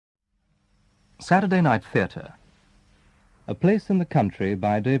Saturday Night Theatre. A Place in the Country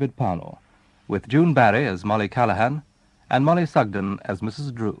by David Pownall, with June Barry as Molly Callahan and Molly Sugden as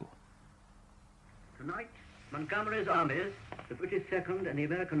Mrs. Drew. Tonight, Montgomery's armies, the British 2nd and the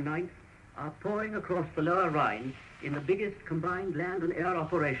American 9th, are pouring across the Lower Rhine in the biggest combined land and air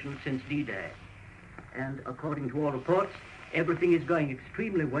operation since D-Day. And according to all reports, everything is going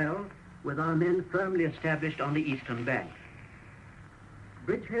extremely well, with our men firmly established on the eastern bank.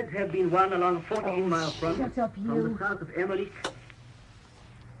 Bridgeheads have been won along a 14-mile front from the south of Emmerich.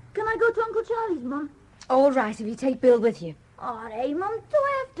 Can I go to Uncle Charlie's, Mum? All right, if you take Bill with you. All right, Mum. Do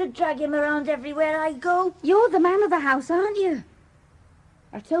I have to drag him around everywhere I go? You're the man of the house, aren't you?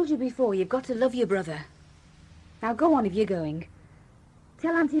 I told you before, you've got to love your brother. Now go on if you're going.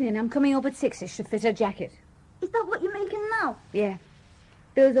 Tell Auntie Lynn I'm coming up at 6ish to fit her jacket. Is that what you're making now? Yeah.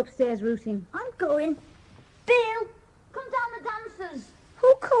 Bill's upstairs rooting. I'm going. Bill, come down the dancers.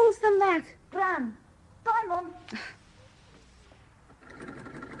 Who calls them that? Gran. Bye, Mum.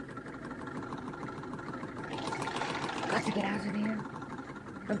 I've got to get out of here.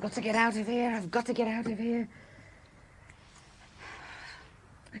 I've got to get out of here. I've got to get out of here.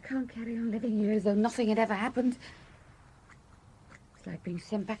 I can't carry on living here as though nothing had ever happened. It's like being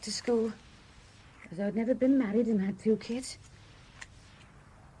sent back to school, as though I'd never been married and had 2 kids.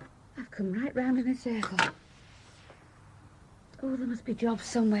 I've come right round in a circle. Oh, there must be jobs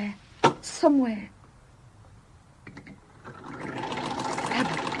somewhere. Somewhere.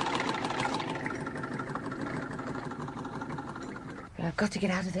 But I've got to get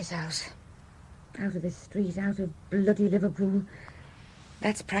out of this house. Out of this street, out of bloody Liverpool.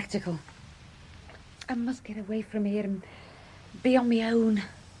 That's practical. I must get away from here and be on my own.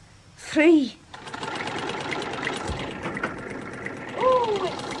 Free. Oh,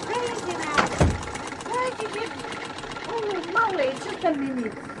 it's crazy now. Where did you... Oh, Molly, just a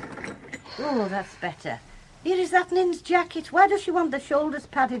minute. Oh, that's better. Here is that Nin's jacket. Why does she want the shoulders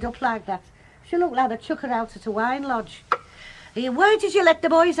padded up like that? She looked like a chucker out at a wine lodge. Here, why did you let the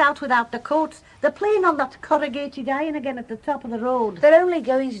boys out without the coats? They're playing on that corrugated iron again at the top of the road. They're only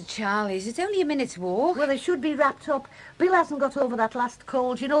going to Charlie's. It's only a minute's walk. Well, they should be wrapped up. Bill hasn't got over that last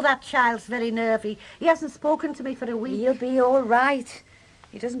cold. You know that child's very nervy. He hasn't spoken to me for a week. He'll be all right.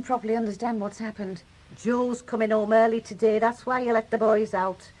 He doesn't properly understand what's happened. Joe's coming home early today. That's why you let the boys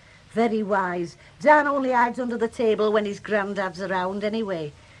out. Very wise. Dan only hides under the table when his granddad's around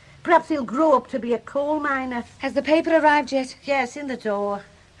anyway. Perhaps he'll grow up to be a coal miner. Has the paper arrived yet? Yes, in the door.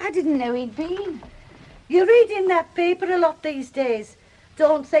 I didn't know he'd been. You're reading that paper a lot these days.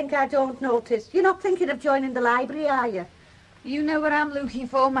 Don't think I don't notice. You're not thinking of joining the library, are you? You know what I'm looking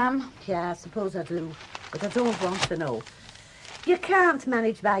for, Mum. Yeah, I suppose I do. But I don't want to know. You can't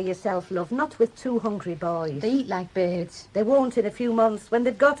manage by yourself, love, not with 2 hungry boys. They eat like birds. They won't in a few months. When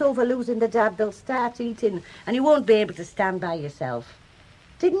they've got over losing the dad, they'll start eating, and you won't be able to stand by yourself.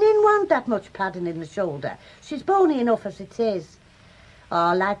 Didn't Nin want that much padding in the shoulder? She's bony enough as it is.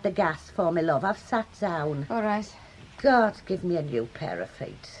 Oh, light the gas for me, love. I've sat down. All right. God, give me a new pair of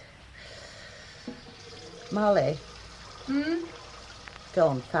feet. Molly.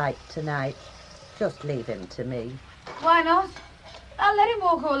 Don't fight tonight. Just leave him to me. Why not? I'll let him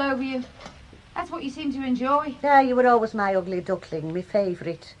walk all over you. That's what you seem to enjoy. Yeah, you were always my ugly duckling, my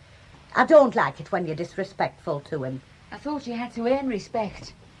favourite. I don't like it when you're disrespectful to him. I thought you had to earn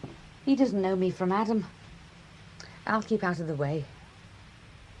respect. He doesn't know me from Adam. I'll keep out of the way.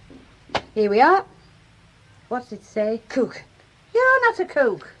 Here we are. What's it say? Cook. You're not a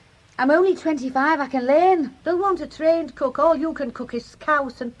cook. I'm only 25. I can learn. They'll want a trained cook. All you can cook is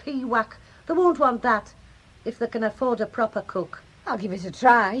scouse and peawack. They won't want that if they can afford a proper cook. I'll give it a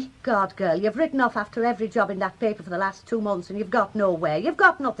try. God, girl, you've written off after every job in that paper for the last 2 months and you've got nowhere. You've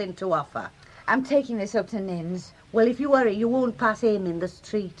got nothing to offer. I'm taking this up to Nin's. Well, if you hurry, you won't pass him in the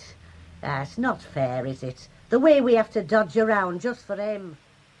street. It's not fair, is it? The way we have to dodge around just for him.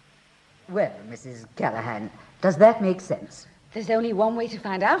 Well, Mrs. Callahan, does that make sense? There's only one way to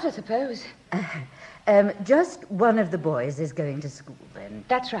find out, I suppose. Just one of the boys is going to school, then.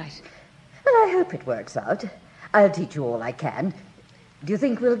 That's right. Well, I hope it works out. I'll teach you all I can. Do you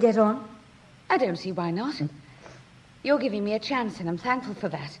think we'll get on? I don't see why not. You're giving me a chance, and I'm thankful for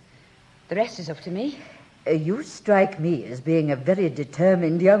that. The rest is up to me. You strike me as being a very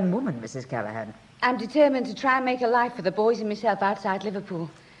determined young woman, Mrs. Callahan. I'm determined to try and make a life for the boys and myself outside Liverpool.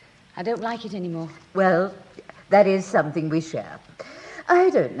 I don't like it anymore. Well, that is something we share. I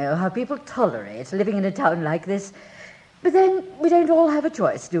don't know how people tolerate living in a town like this. But then we don't all have a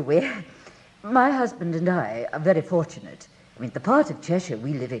choice, do we? My husband and I are very fortunate. I mean, the part of Cheshire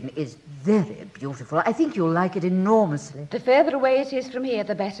we live in is very beautiful. I think you'll like it enormously. The further away it is from here,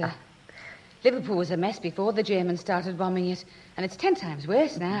 the better. Liverpool was a mess before the Germans started bombing it, and it's 10 times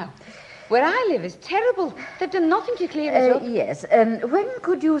worse now. Where I live is terrible. They've done nothing to clear it up. Yes. When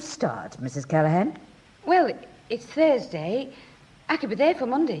could you start, Mrs. Callahan? Well, it's Thursday. I could be there for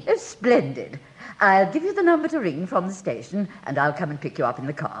Monday. Splendid. I'll give you the number to ring from the station, and I'll come and pick you up in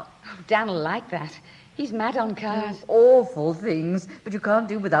the car. Oh, Dan will like that. He's mad on cars. Awful things, but you can't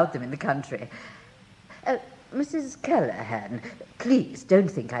do without them in the country. Mrs. Callahan, please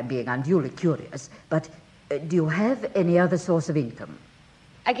don't think I'm being unduly curious, but do you have any other source of income?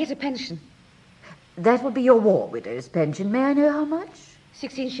 I get a pension. That will be your war widow's pension. May I know how much?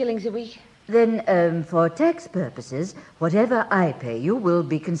 16 shillings a week. Then, for tax purposes, whatever I pay you will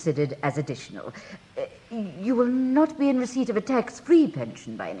be considered as additional. You will not be in receipt of a tax-free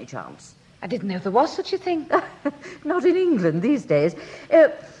pension by any chance. I didn't know there was such a thing. Not in England these days.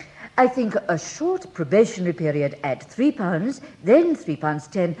 I think a short probationary period at £3, then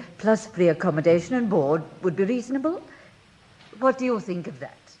 £3.10 plus free accommodation and board would be reasonable. What do you think of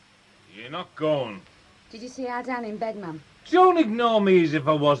that? You're not going. Did you see our Dan in bed, Mum? Don't ignore me as if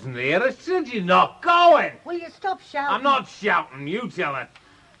I wasn't here. I said you're not going. Will you stop shouting? I'm not shouting. You tell her.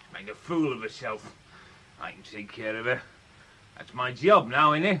 Make a fool of herself. I can take care of her. That's my job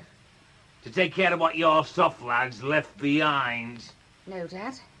now, innit? To take care of what your soft lads left behind. No,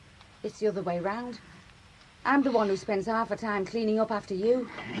 Dad. It's the other way round. I'm the one who spends half the time cleaning up after you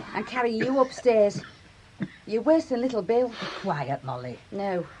and carrying you upstairs. You're worse than little Bill. Be quiet, Molly.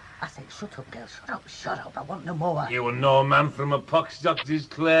 No. I said, shut up, girl. Shut up. I want no more. You were no man from a pox doctor's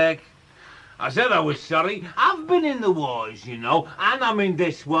clerk. I said I was sorry. I've been in the wars, you know, and I'm in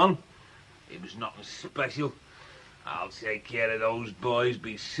this one. It was nothing special. I'll take care of those boys.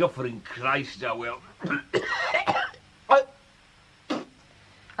 Be suffering Christ, I will.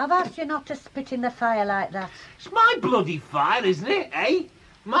 I've asked you not to spit in the fire like that. It's my bloody fire, isn't it, eh?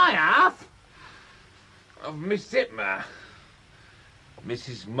 My hearth. I've missed it, ma.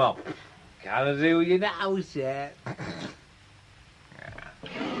 Mrs. Mop. Can't do you now, sir.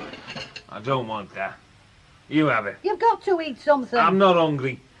 I don't want that. You have it. You've got to eat something. I'm not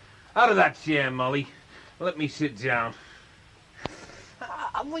hungry. Out of that chair, Molly. Let me sit down.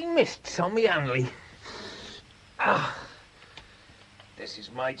 Have we missed Tommy Hanley? This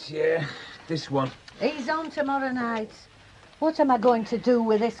is my chair. This one. He's on tomorrow night. What am I going to do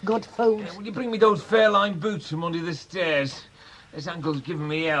with this good food? Will you bring me those Fairline boots from under the stairs? This uncle's giving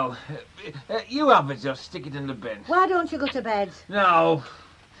me hell. You have it, just stick it in the bin. Why don't you go to bed? No.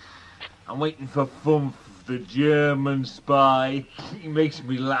 I'm waiting for Fumf, the German spy. He makes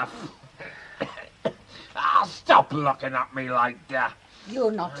me laugh. Stop looking at me like that.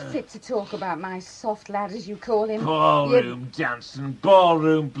 You're not fit to talk about my soft lad, as you call him. Ballroom dancing,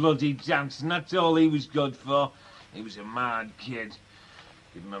 ballroom bloody dancing. That's all he was good for. He was a mad kid.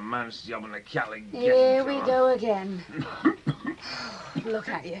 Give him a man's job and a Catholic. Here we go again. Look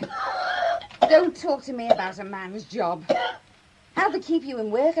at you. Don't talk to me about a man's job. How they keep you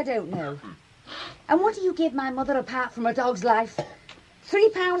in work, I don't know. And what do you give my mother apart from a dog's life?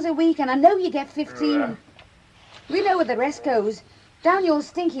 £3 a week, and I know you get 15. We know where the rest goes. Down your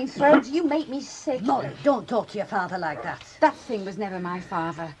stinking throat, you make me sick. Molly, don't talk to your father like that. That thing was never my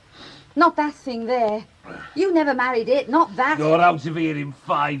father. Not that thing there. You never married it, not that. You're out of here in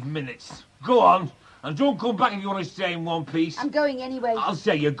 5 minutes. Go on, and don't come back if you want to stay in one piece. I'm going anyway. I'll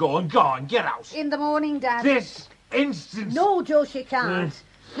say you're going. Go on, get out. In the morning, Dad. This instant. No, Joe, she can't.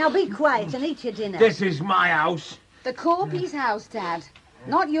 Now be quiet and eat your dinner. This is my house. The Corpy's house, Dad.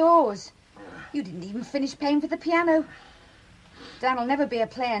 Not yours. You didn't even finish paying for the piano. Dan'll never be a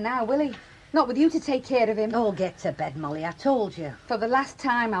player now, will he? Not with you to take care of him. Oh, get to bed, Molly, I told you. For the last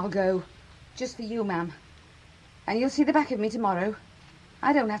time, I'll go. Just for you, ma'am. And you'll see the back of me tomorrow.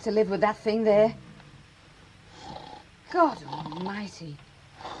 I don't have to live with that thing there. God almighty.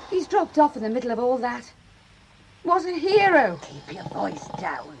 He's dropped off in the middle of all that. What a hero. Keep your voice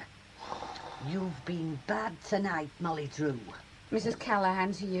down. You've been bad tonight, Molly Drew. Mrs.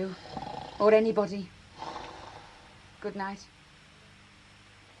 Callahan to you. Or anybody. Good night.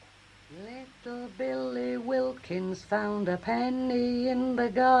 Little Billy Wilkins found a penny in the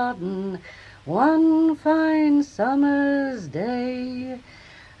garden one fine summer's day,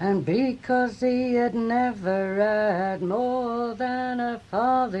 and because he had never had more than a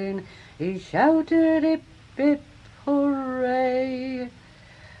farthing, he shouted hip hip hooray.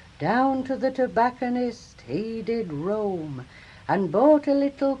 Down to the tobacconist he did roam, and bought a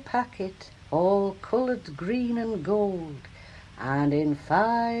little packet all coloured green and gold. And in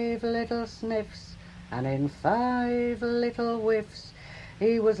 5 little sniffs, and in 5 little whiffs,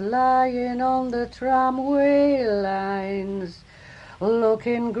 he was lying on the tramway lines,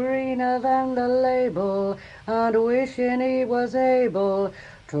 looking greener than the label, and wishing he was able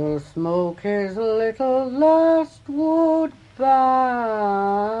to smoke his little last woodbine.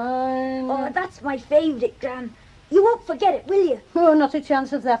 Oh, that's my favourite, Gran. You won't forget it, will you? Oh, not a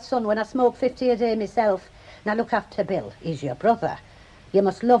chance of that, son, when I smoke 50 a day myself. Now look after Bill. He's your brother. You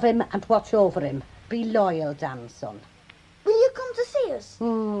must love him and watch over him. Be loyal, Dan, son. Will you come to see us?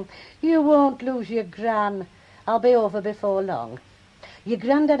 You won't lose your Gran. I'll be over before long. Your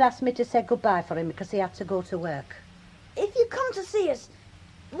granddad asked me to say goodbye for him because he had to go to work. If you come to see us,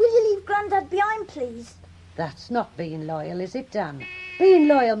 will you leave Grandad behind, please? That's not being loyal, is it, Dan? Being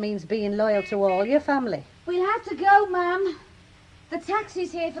loyal means being loyal to all your family. We'll have to go, ma'am. The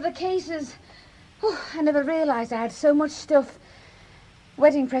taxi's here for the cases. Oh, I never realised I had so much stuff.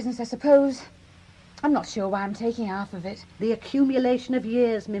 Wedding presents, I suppose. I'm not sure why I'm taking half of it. The accumulation of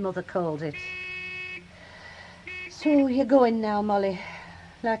years, my mother called it. So you're going now, Molly,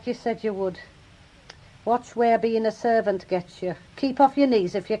 like you said you would. Watch where being a servant gets you. Keep off your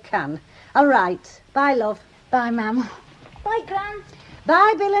knees if you can. All right. Bye, love. Bye, ma'am. Bye, Gran.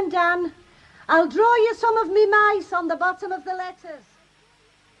 Bye, Bill and Dan. I'll draw you some of me mice on the bottom of the letters.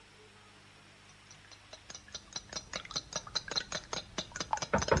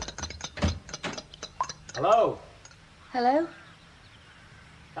 Hello. Hello?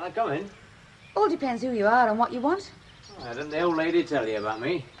 Can I come in? All depends who you are and what you want. Oh, didn't the old lady tell you about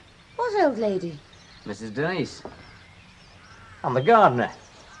me? What old lady? Mrs. Denise. I'm the gardener.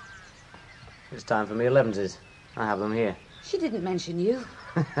 It's time for me 11s. I have them here. She didn't mention you.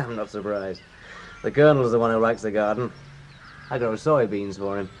 I'm not surprised. The Colonel's the one who likes the garden. I grow soybeans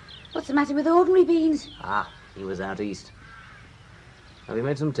for him. What's the matter with ordinary beans? He was out east. Have you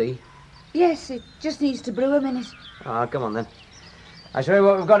made some tea? Yes, it just needs to brew a minute. Come on then. I'll show you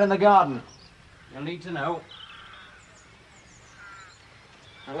what we've got in the garden. You'll need to know.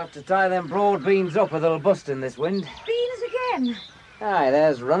 I'll have to tie them broad beans up or they'll bust in this wind. Beans again? Aye,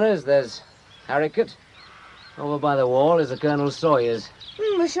 there's runners, there's haricot. Over by the wall is the Colonel's Sawyers.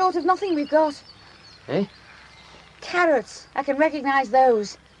 We're short of nothing we've got. Eh? Carrots. I can recognise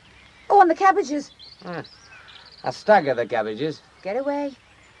those. Oh, and the cabbages. I stagger the cabbages. Get away.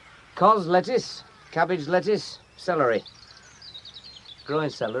 Cos lettuce, cabbage lettuce, celery. Growing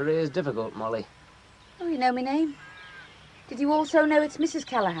celery is difficult, Molly. Oh, you know my name. Did you also know it's Mrs.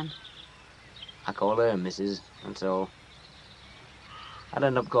 Callahan? I call her Mrs., that's all. I'd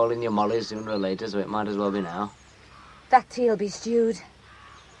end up calling you Molly sooner or later, so it might as well be now. That tea'll be stewed.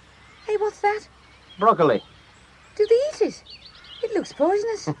 Hey, what's that? Broccoli. Do they eat it? It looks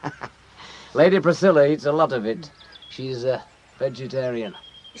poisonous. Lady Priscilla eats a lot of it. She's a vegetarian.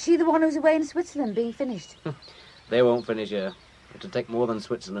 Is she the one who's away in Switzerland being finished? They won't finish her. It'll take more than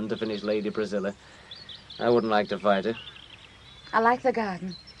Switzerland to finish Lady Priscilla. I wouldn't like to fight her. I like the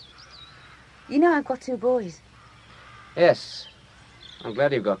garden. You know I've got 2 boys. Yes. I'm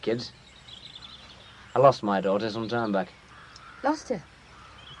glad you've got kids. I lost my daughter some time back. Lost her?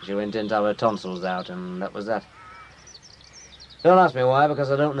 She went in to have her tonsils out, and that was that. Don't ask me why,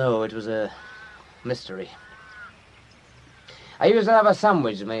 because I don't know. It was a mystery. I used to have a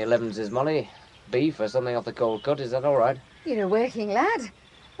sandwich with my 11s, Molly. Beef or something off the cold cut. Is that all right? You're a working lad.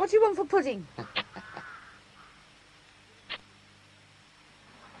 What do you want for pudding?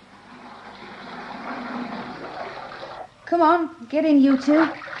 Come on, get in, you two.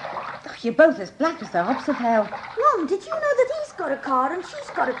 Oh, you're both as black as the hops of hell. Mum, did you know that he's got a car and she's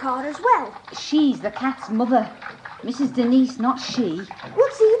got a car as well? She's the cat's mother. Mrs. Denise, not she.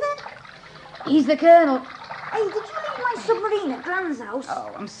 What's he then? He's the Colonel. Hey, did you leave my submarine at Gran's house?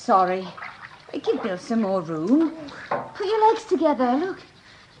 Oh, I'm sorry. Give Bill some more room. Put your legs together, look.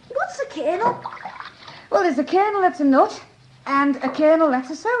 What's a colonel? Well, there's a colonel that's a nut, and a colonel that's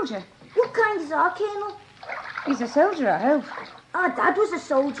a soldier. What kind is our colonel? He's a soldier, I hope. Our dad was a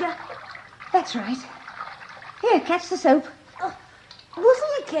soldier. That's right. Here, catch the soap. Was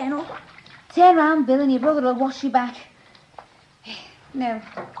he a colonel? Turn round, Bill, and your brother will wash you back. No,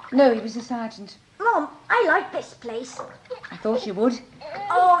 he was a sergeant. Mum, I like this place. I thought you would.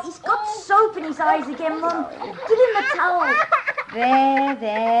 Oh, he's got soap in his eyes again, Mum. Give him the towel.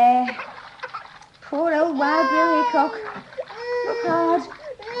 There. Poor old Wild Bill Hickok. Look hard.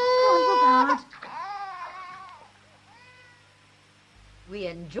 Look hard. We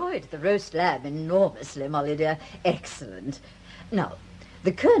enjoyed the roast lamb enormously, Molly dear. Excellent. Now,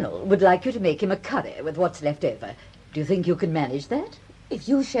 the Colonel would like you to make him a curry with what's left over. Do you think you can manage that? If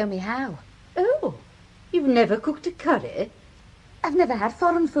you'll show me how. Oh, you've never cooked a curry? I've never had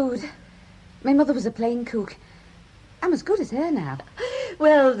foreign food. My mother was a plain cook. I'm as good as her now.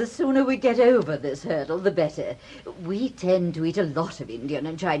 Well, the sooner we get over this hurdle, the better. We tend to eat a lot of Indian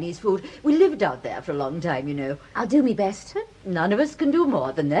and Chinese food. We lived out there for a long time, you know. I'll do me best. None of us can do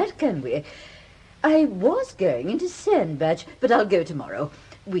more than that, can we? I was going into Sandbatch, but I'll go tomorrow.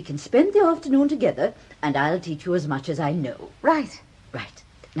 We can spend the afternoon together, and I'll teach you as much as I know. Right. Right.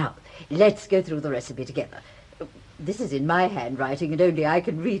 Now, let's go through the recipe together. This is in my handwriting, and only I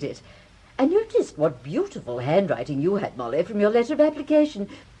can read it. I noticed what beautiful handwriting you had, Molly, from your letter of application.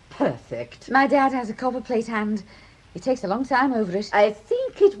 Perfect. My dad has a copperplate hand. He takes a long time over it. I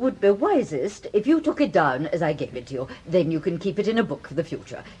think it would be wisest if you took it down as I gave it to you. Then you can keep it in a book for the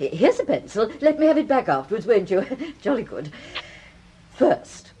future. Here's a pencil. Let me have it back afterwards, won't you? Jolly good.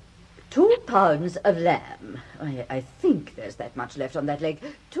 First, 2 pounds of lamb. I think there's that much left on that leg.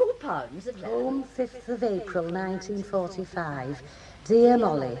 2 pounds of lamb. Home, 5th of April, 1945. Dear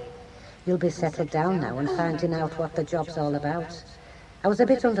Molly, you'll be settled down now and finding out what the job's all about. I was a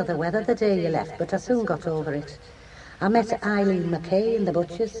bit under the weather the day you left, but I soon got over it. I met Eileen McKay in the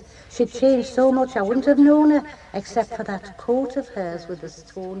butcher's. She'd changed so much I wouldn't have known her, except for that coat of hers with the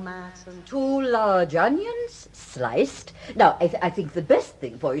stone marks and... 2 large onions, sliced. Now, I think the best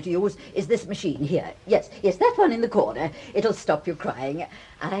thing for you to use is this machine here. Yes, that one in the corner. It'll stop you crying.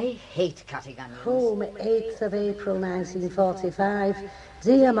 I hate cutting onions. Home, 8th of April, 1945.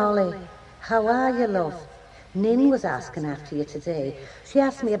 Dear Molly, how are you, love? Nin was asking after you today. She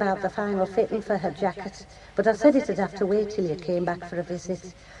asked me about the final fitting for her jacket, but I said it'd have to wait till you came back for a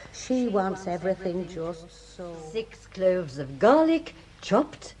visit. She wants everything just so. 6 cloves of garlic,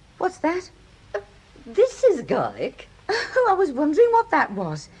 chopped. What's that? This is garlic. Oh, I was wondering what that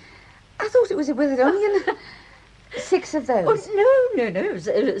was. I thought it was a withered onion. 6 of those. Oh,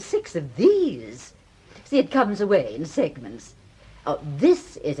 no. 6 of these. See, it comes away in segments. Oh,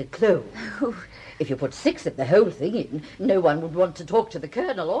 this is a clove. If you put 6 of the whole thing in, no one would want to talk to the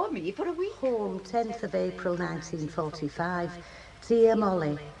Colonel or me for a week. Home, 10th of April, 1945. Dear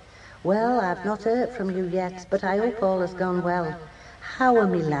Molly, well, I've not heard from you yet, but I hope all has gone well. How are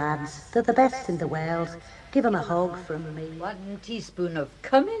me lads? They're the best in the world. Give 'em a hug from me. 1 teaspoon of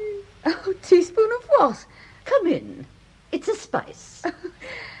cumin. Oh, teaspoon of what? Cumin. It's a spice.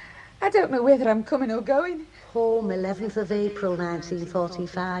 I don't know whether I'm coming or going. Home, 11th of April,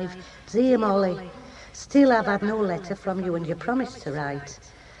 1945. Dear Molly, still I've had no letter from you and you promised to write.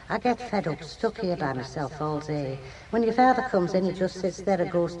 I get fed up, stuck here by myself all day. When your father comes in, he just sits there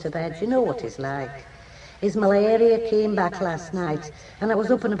and goes to bed. You know what he's like. His malaria came back last night, and I was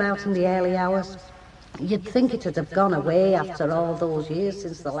up and about in the early hours. You'd think it'd have gone away after all those years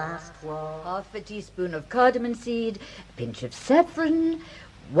since the last war. 1/2 teaspoon of cardamom seed, a pinch of saffron,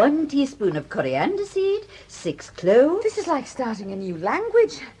 1 teaspoon of coriander seed, 6 cloves. This is like starting a new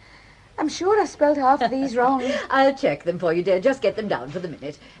language. I'm sure I spelled half of these wrong. I'll check them for you, dear. Just get them down for the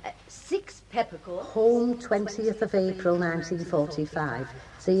minute. 6 peppercorns. Home, 20th of April, 1945.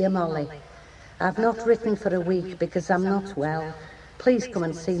 Dear Molly, I've not written for a week because I'm not well. Please come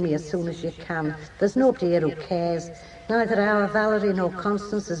and see me as soon as you can. There's nobody here who cares. Neither our Valerie nor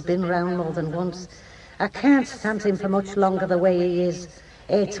Constance has been round more than once. I can't stand him for much longer the way he is.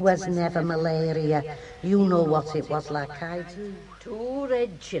 It was never malaria. You know what it was like, I do. 2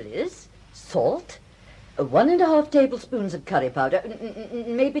 red chilies, salt, 1½ tablespoons of curry powder,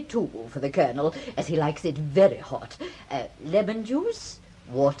 maybe 2 for the Colonel, as he likes it very hot. Lemon juice,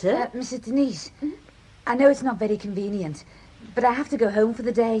 water. Mrs. Denise, I know it's not very convenient, but I have to go home for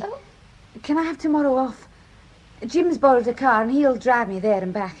the day. Oh. Can I have tomorrow off? Jim's borrowed a car and he'll drive me there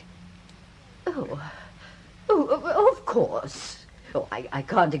and back. Oh, of course. Oh, I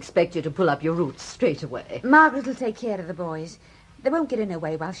can't expect you to pull up your roots straight away. Margaret will take care of the boys. They won't get in her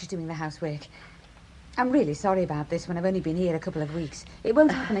way while she's doing the housework. I'm really sorry about this when I've only been here a couple of weeks. It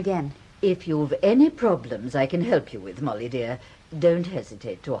won't happen again. If you've any problems I can help you with, Molly dear, don't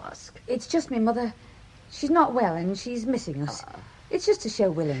hesitate to ask. It's just me mother. She's not well and she's missing us. It's just to show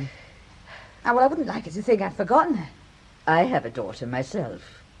willing. Well, I wouldn't like her to think I'd forgotten her. I have a daughter myself.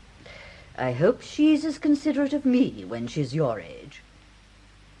 I hope she's as considerate of me when she's your age.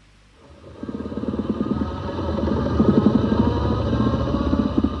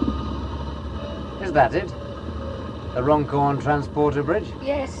 Is that it? The Runcorn Transporter Bridge?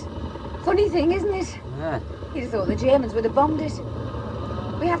 Yes. Funny thing, isn't it? Yeah. You'd have thought the Germans would have bombed it.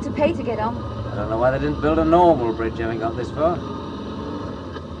 We have to pay to get on. I don't know why they didn't build a normal bridge having got this far.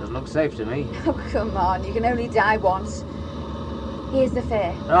 Doesn't look safe to me. Oh, come on. You can only die once. Here's the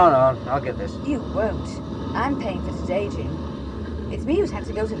fare. No, I'll get this. You won't. I'm paying for today, Jim. It's me who's had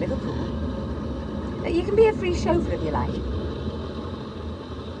to go to Liverpool. You can be a free chauffeur if you like.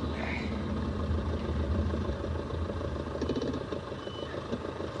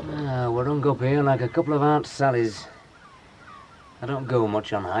 We're hung up here like a couple of Aunt Sallies. I don't go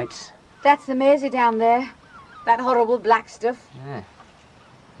much on heights. That's the Mersey down there. That horrible black stuff. Yeah.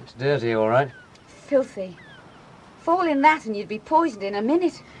 It's dirty, all right. Filthy. Fall in that and you'd be poisoned in a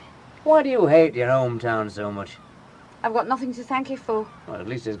minute. Why do you hate your hometown so much? I've got nothing to thank you for. Well, at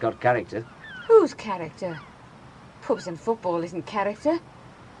least it's got character. Whose character? Pubs and football isn't character.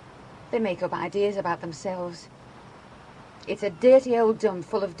 They make up ideas about themselves. It's a dirty old dump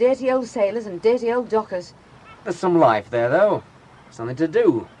full of dirty old sailors and dirty old dockers. There's some life there, though. Something to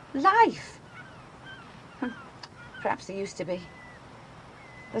do. Life? Perhaps there used to be.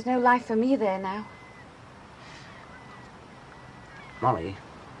 There's no life for me there now. Molly.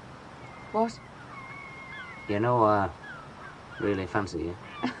 What? You know, I really fancy you.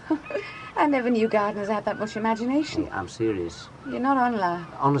 I never knew gardeners had that much imagination. Hey, I'm serious. You're not on, La.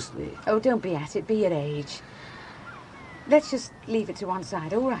 Honestly. Oh, don't be at it. Be your age. Let's just leave it to one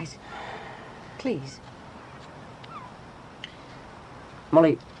side, all right? Please.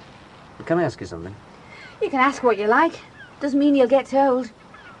 Molly, can I ask you something? You can ask what you like. Doesn't mean you'll get told.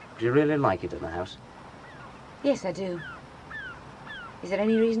 Do you really like it in the house? Yes, I do. Is there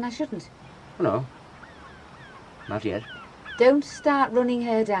any reason I shouldn't? No. Not yet. Don't start running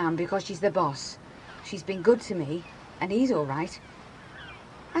her down because she's the boss. She's been good to me, and he's all right.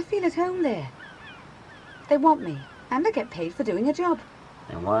 I feel at home there. They want me, and I get paid for doing a job.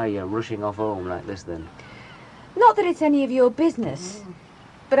 And why are you rushing off home like this, then? Not that it's any of your business,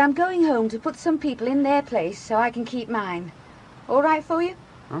 but I'm going home to put some people in their place so I can keep mine. All right for you?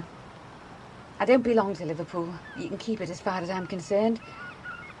 Huh? I don't belong to Liverpool. You can keep it as far as I'm concerned.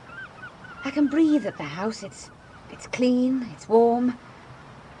 I can breathe at the house. It's clean, it's warm,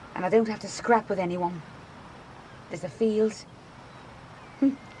 and I don't have to scrap with anyone. There's the fields.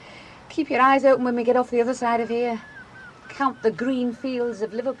 Keep your eyes open when we get off the other side of here. Count the green fields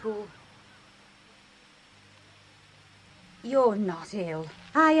of Liverpool. You're not ill.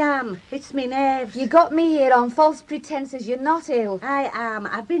 I am. It's me nerves. You got me here on false pretences. You're not ill. I am.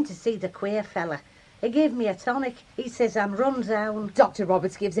 I've been to see the queer fella. He gave me a tonic. He says I'm run down. Dr.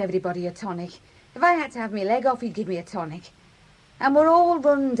 Roberts gives everybody a tonic. If I had to have my leg off, he'd give me a tonic. And we're all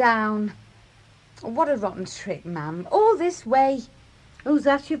run down. What a rotten trick, ma'am. All this way. Who's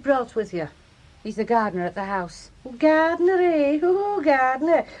that you brought with you? He's the gardener at the house. Oh, gardener, eh? Oh,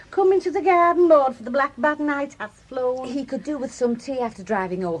 gardener. Come into the garden, Lord, for the black bat night hath flown. He could do with some tea after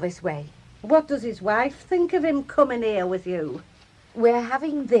driving all this way. What does his wife think of him coming here with you? We're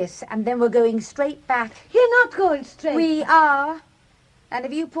having this, and then we're going straight back. You're not going straight. We are. And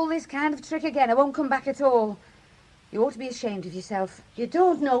if you pull this kind of trick again, I won't come back at all. You ought to be ashamed of yourself. You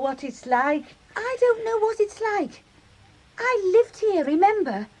don't know what it's like. I don't know what it's like. I lived here,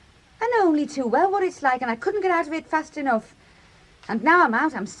 remember? I know only too well what it's like, and I couldn't get out of it fast enough. And now I'm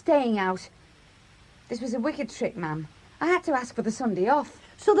out, I'm staying out. This was a wicked trick, ma'am. I had to ask for the Sunday off.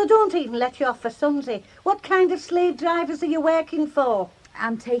 So they don't even let you off for Sunday. What kind of slave drivers are you working for?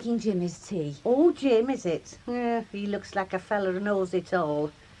 I'm taking Jimmy's tea. Oh, Jim, is it? Yeah, he looks like a fella who knows it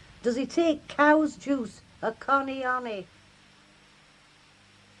all. Does he take cow's juice or conny-onny?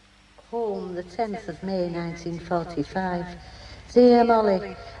 Home, the 10th of May, 1945. Dear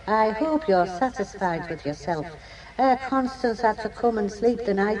Molly, I hope you're satisfied with yourself. Constance had to come and sleep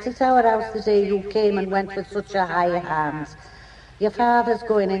the night at our house the day you came and went with such a high hand. Your father's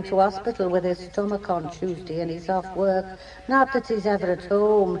going into hospital with his stomach on Tuesday and he's off work. Not that he's ever at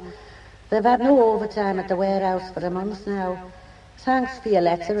home. They've had no overtime at the warehouse for a month now. Thanks for your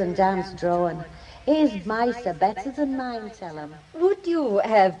letter and Dan's drawing. His mice are better than mine, tell him. Would you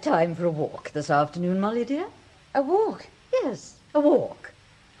have time for a walk this afternoon, Molly, dear? A walk? Yes, a walk.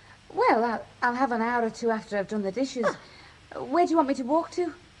 Well, I'll have an hour or two after I've done the dishes. Where do you want me to walk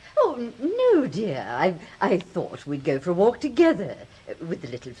to? Oh, no, dear. I thought we'd go for a walk together. With the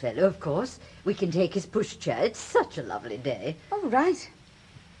little fellow, of course. We can take his pushchair. It's such a lovely day. Oh, right.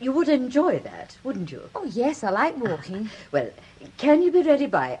 You would enjoy that, wouldn't you? Oh, yes, I like walking. Well, can you be ready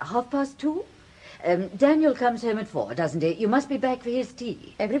by 2:30? Daniel comes home at 4, doesn't he? You must be back for his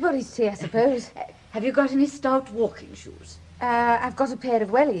tea. Everybody's tea, I suppose. Have you got any stout walking shoes? I've got a pair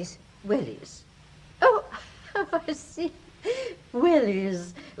of wellies. Wellies? Oh, I see.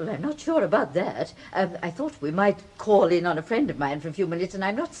 Wellies. Well, I'm not sure about that. I thought we might call in on a friend of mine for a few minutes, and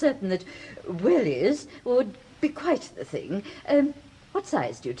I'm not certain that wellies would be quite the thing. What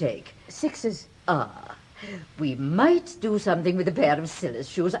size do you take? 6s. Ah, we might do something with a pair of Scylla's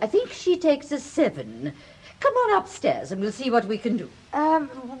shoes. I think she takes a 7. Come on upstairs and we'll see what we can do.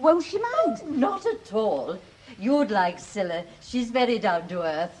 Won't she mind? Oh, not at all. You'd like Scylla. She's very down to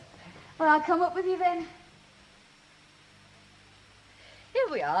earth. Well, I'll come up with you then. Here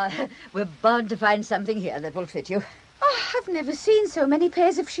we are. We're bound to find something here that will fit you. Oh, I've never seen so many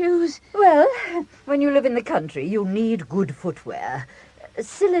pairs of shoes. Well, when you live in the country, you need good footwear.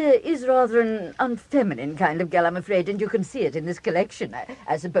 Scylla is rather an unfeminine kind of girl, I'm afraid, and you can see it in this collection.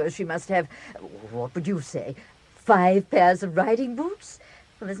 I suppose she must have, what would you say, 5 pairs of riding boots?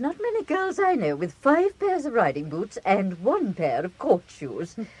 Well, there's not many girls I know with 5 pairs of riding boots and 1 pair of court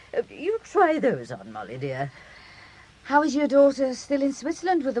shoes. You try those on, Molly, dear. How is your daughter still in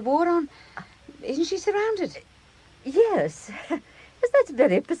Switzerland with the war on? Isn't she surrounded? Yes. That's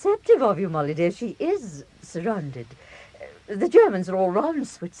very perceptive of you, Molly, dear. She is surrounded. The Germans are all round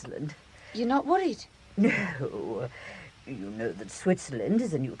Switzerland. You're not worried? No. You know that Switzerland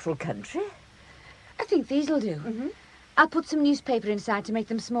is a neutral country. I think these'll do. Mm-hmm. I'll put some newspaper inside to make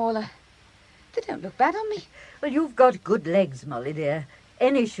them smaller. They don't look bad on me. Well, you've got good legs, Molly, dear.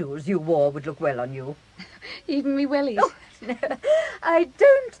 Any shoes you wore would look well on you. Even me wellies. Oh, no. I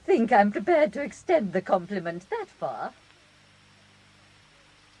don't think I'm prepared to extend the compliment that far.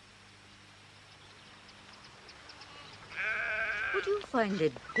 Would you find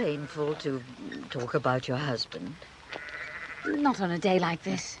it painful to talk about your husband? Not on a day like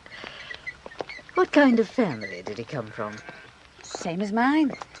this. What kind of family did he come from? Same as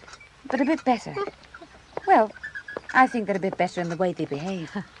mine, but a bit better. Well, I think they're a bit better in the way they behave.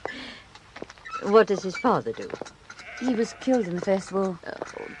 What does his father do? He was killed in the First War.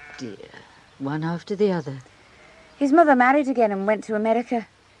 Oh, dear. One after the other. His mother married again and went to America.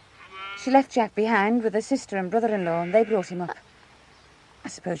 She left Jack behind with her sister and brother-in-law, and they brought him up. I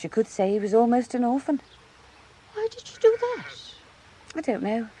suppose you could say he was almost an orphan. Why did you do that? I don't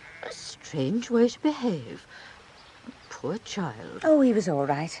know. A strange way to behave. Poor child. Oh, he was all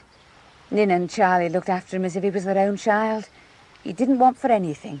right. Nin and Charlie looked after him as if he was their own child. He didn't want for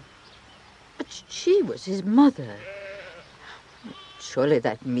anything. But she was his mother. Surely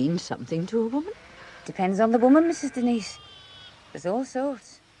that means something to a woman? Depends on the woman, Mrs. Denise. There's all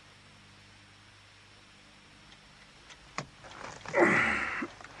sorts.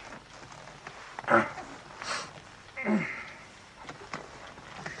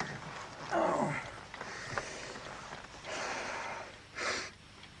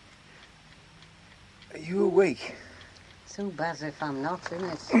 Are you awake? So bad if I'm not,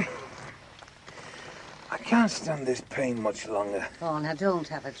 innit? I can't stand this pain much longer. Oh, now don't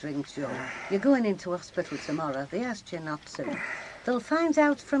have a drink, Joe. You're going into hospital tomorrow. They asked you not to. They'll find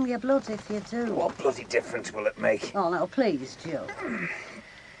out from your blood if you do. What bloody difference will it make? Oh, now, please, Joe.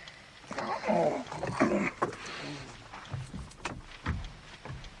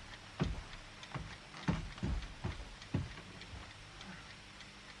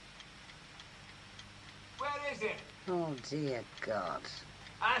 Where is it? Oh, dear God.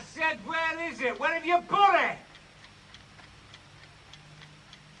 I said, where is it? Where have you put it?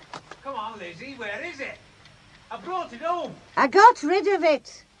 Come on, Lizzie, where is it? I brought it home. I got rid of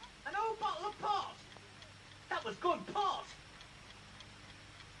it. An old bottle of port. That was good port.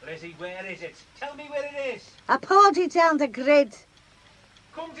 Lizzie, where is it? Tell me where it is. I poured it down the grid.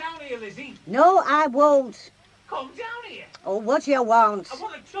 Come down here, Lizzie. No, I won't. Come down here. Oh, what do you want? I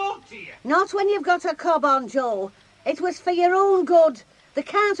want to talk to you. Not when you've got a cob on, Joe. It was for your own good. They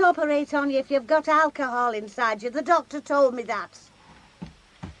can't operate on you if you've got alcohol inside you. The doctor told me that.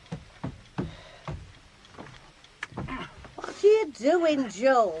 What are you doing,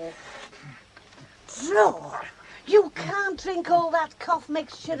 Joe? Joe, you can't drink all that cough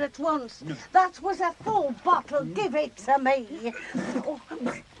mixture at once. That was a full bottle. Give it to me.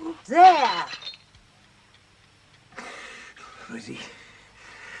 There. Lizzie,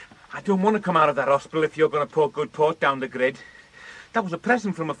 I don't want to come out of that hospital if you're going to pour good port down the grid. That was a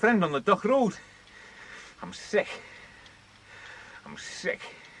present from a friend on the dock road. I'm sick. I'm sick.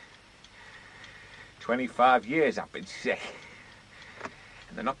 25 years I've been sick.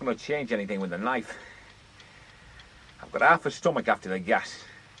 And they're not going to change anything with a knife. I've got half a stomach after the gas.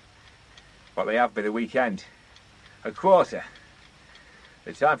 What they have by the weekend. A quarter.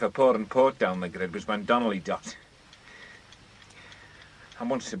 The time for pouring port down the grid was when Donnelly docked. I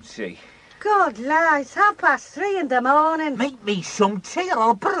want some tea. God, lies, 3:30 in the morning. Make me some tea or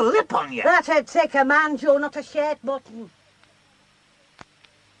I'll put a lip on you. That'd take a man, Joe, not a shirt button.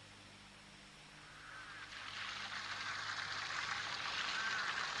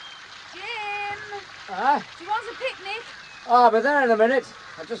 Jim! Do you want a picnic? I'll be there in a minute.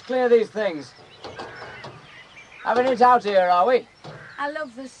 I'll just clear these things. Having it out here, are we? I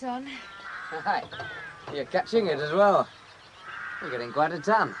love the sun. Hi. You're catching it as well. You're getting quite a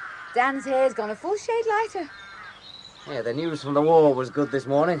tan. Dan's hair's gone a full shade lighter. Yeah, the news from the war was good this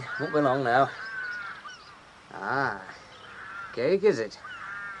morning. Won't be long now. Ah. Cake, is it?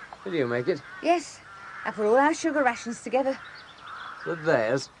 Did you make it? Yes, I put all our sugar rations together. With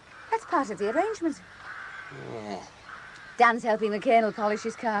theirs? That's part of the arrangement. Yeah. Dan's helping the Colonel polish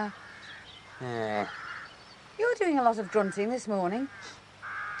his car. Yeah. You're doing a lot of grunting this morning.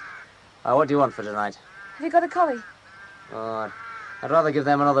 What do you want for tonight? Have you got a collie? Oh, I'd rather give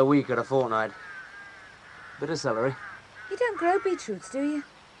them another week or a fortnight. Bit of celery. You don't grow beetroots, do you?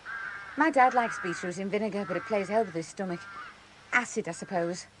 My dad likes beetroot in vinegar, but it plays hell with his stomach. Acid, I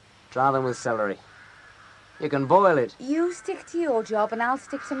suppose. Try them with celery. You can boil it. You stick to your job and I'll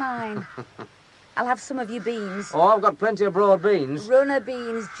stick to mine. I'll have some of your beans. Oh, I've got plenty of broad beans. Runner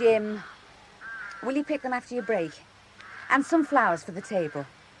beans, Jim. Will you pick them after your break? And some flowers for the table.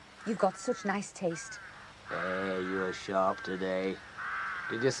 You've got such nice taste. Hey, you're sharp today.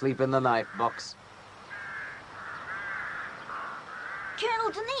 Did you sleep in the knife box?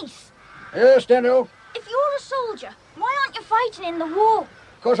 Colonel Denise, Yes, Daniel? if you're a soldier, why aren't you fighting in the war?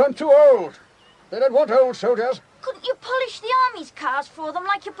 Because I'm too old. They don't want old soldiers. Couldn't you polish the army's cars for them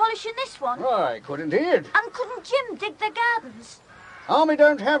like you're polishing this one? I could indeed. And couldn't Jim dig their gardens? Army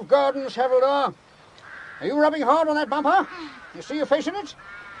don't have gardens, Havildar. Are you rubbing hard on that bumper? You see you're facing it?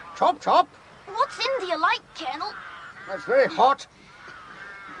 Chop, chop. What's India like, Colonel? That's very hot.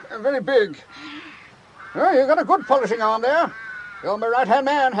 And very big. Oh, you've got a good polishing arm there. You're my right-hand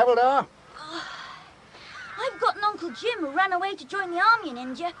man, Havildar. I've got an Uncle Jim who ran away to join the army in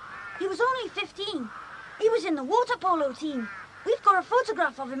India. He was only 15. He was in the water polo team. We've got a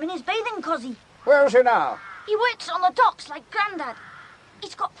photograph of him in his bathing cosy. Where is he now? He works on the docks like Grandad.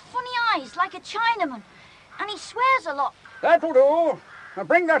 He's got funny eyes like a Chinaman. And he swears a lot. That will do. Now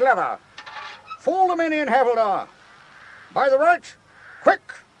bring that lever. Fall the men in, Havildar. By the right, quick,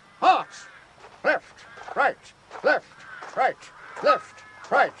 hard. Left, right, left, right, left,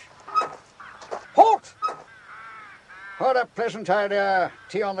 right. Halt! What a pleasant idea.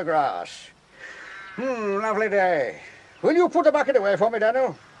 Tea on the grass. Lovely day. Will you put the bucket away for me,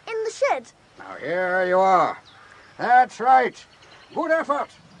 Daniel? In the shed? Now, here you are. That's right. Good effort.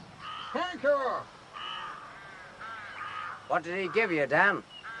 Thank you. What did he give you, Dan?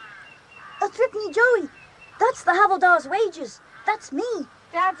 A threepenny Joey. That's the Havildar's wages. That's me.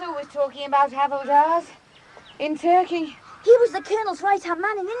 Dad's always talking about Havildars. In Turkey. He was the Colonel's right-hand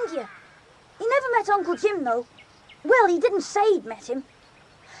man in India. He never met Uncle Jim, though. Well, he didn't say he'd met him.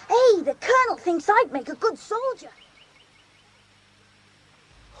 Hey, the Colonel thinks I'd make a good soldier.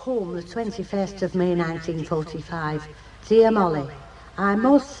 Home, the 21st of May 1945. Dear Molly, I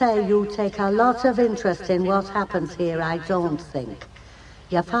must say you take a lot of interest in what happens here, I don't think.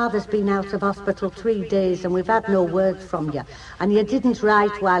 Your father's been out of hospital 3 days and we've had no word from you. And you didn't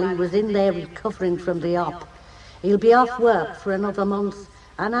write while he was in there recovering from the op. He'll be off work for another month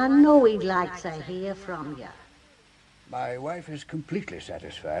and I know he'd like to hear from you. My wife is completely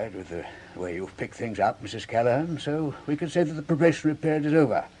satisfied with the way you've picked things up, Mrs. Callahan, so we can say that the probationary period is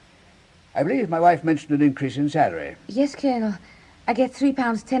over. I believe my wife mentioned an increase in salary. Yes, Colonel. I get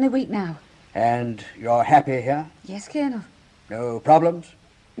 £3.10 a week now. And you're happy here? Yes, Colonel. No problems?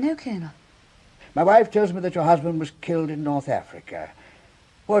 No, Colonel. My wife tells me that your husband was killed in North Africa.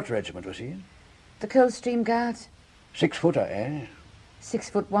 What regiment was he in? The Coldstream Guards. 6-footer, eh?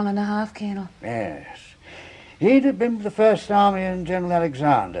 6'1.5", Colonel. Yes. He'd have been with the First Army and General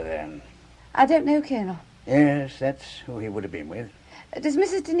Alexander then. I don't know, Colonel. Yes, that's who he would have been with. Does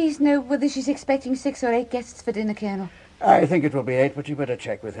Mrs. Denise know whether she's expecting 6 or 8 guests for dinner, Colonel? I think it will be 8, but you better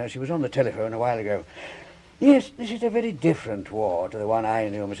check with her. She was on the telephone a while ago. Yes, this is a very different war to the one I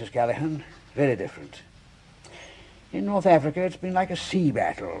knew, Mrs. Callahan. Very different. In North Africa, it's been like a sea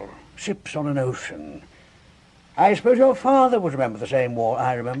battle. Ships on an ocean. I suppose your father would remember the same war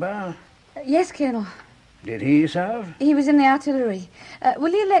I remember. Yes, Colonel. Did he serve? He was in the artillery.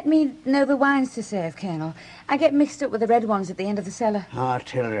 Will you let me know the wines to serve, Colonel? I get mixed up with the red ones at the end of the cellar.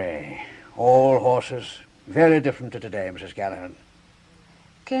 Artillery. All horses. Very different to today, Mrs. Callahan.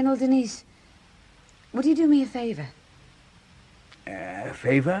 Colonel Denise, would you do me a favour? A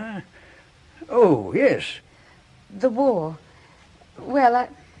favour? Oh, yes. The war. Well,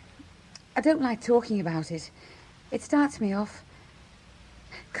 I don't like talking about it. It starts me off.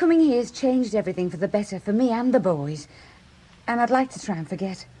 Coming here's changed everything for the better for me and the boys. And I'd like to try and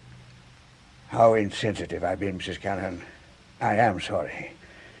forget. How insensitive I've been, Mrs. Callahan. I am sorry.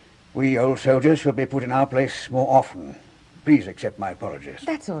 We old soldiers should be put in our place more often. Please accept my apologies.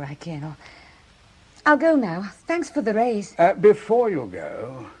 That's all right, Colonel. I'll go now. Thanks for the raise. Before you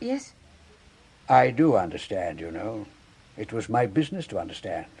go... Yes? I do understand, you know. It was my business to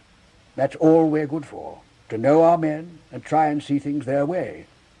understand. That's all we're good for. To know our men and try and see things their way.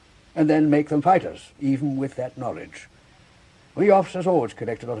 And then make them fighters, even with that knowledge. We officers always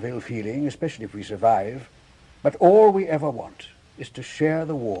collect a lot of ill feeling, especially if we survive. But all we ever want is to share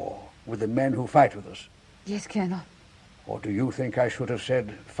the war with the men who fight with us. Yes, Colonel. Or do you think I should have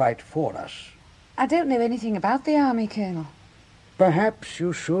said fight for us? I don't know anything about the army, Colonel. Perhaps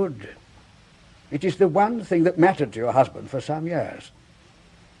you should. It is the one thing that mattered to your husband for some years.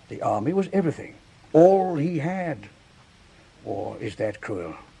 The army was everything, all he had. Or is that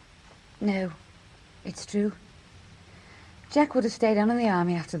cruel? No, it's true. Jack would have stayed on in the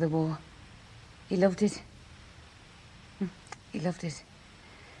army after the war. He loved it. He loved it.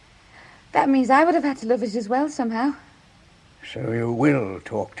 That means I would have had to love it as well somehow. So you will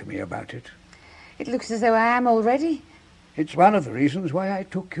talk to me about it? It looks as though I am already. It's one of the reasons why I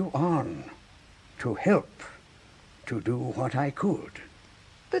took you on. To help. To do what I could.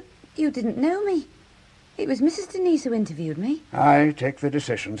 But you didn't know me. It was Mrs. Denise who interviewed me. I take the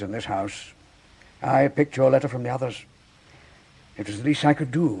decisions in this house. I picked your letter from the others. It was the least I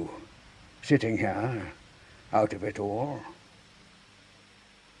could do, sitting here, out of it all.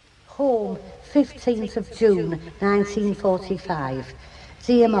 Home, 15th of June, 1945.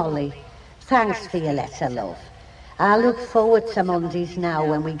 Dear Molly, thanks for your letter, love. I look forward to Mondays now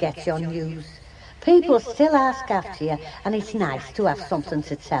when we get your news. People still ask after you, and it's nice to have something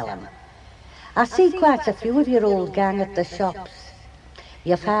to tell them. I see quite a few of your old gang at the shops.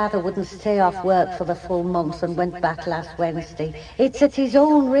 Your father wouldn't stay off work for the full month and went back last Wednesday. It's at his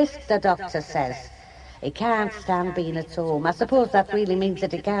own risk, the doctor says. He can't stand being at home. I suppose that really means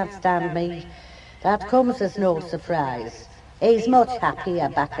that he can't stand me. That comes as no surprise. He's much happier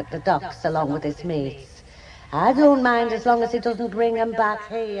back at the docks along with his mates. I don't mind as long as he doesn't bring them back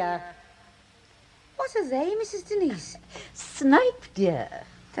here. What are they, Mrs. Denise? Snipe, dear.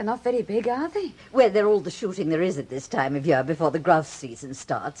 They're not very big, are they? Well, they're all the shooting there is at this time of year before the grouse season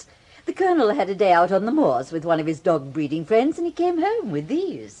starts. The Colonel had a day out on the moors with one of his dog-breeding friends, and he came home with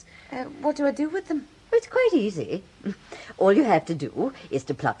these. What do I do with them? It's quite easy. All you have to do is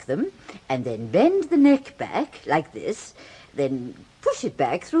to pluck them, and then bend the neck back, like this, then push it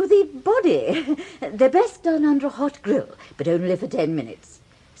back through the body. They're best done under a hot grill, but only for 10 minutes.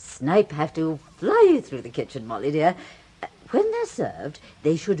 Snipe have to fly through the kitchen, Molly, dear. When they're served,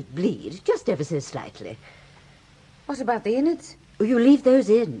 they should bleed just ever so slightly. What about the innards? Oh, you leave those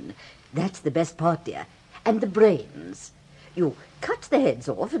in. That's the best part, dear. And the brains. You cut the heads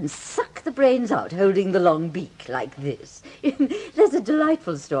off and suck the brains out, holding the long beak like this. There's a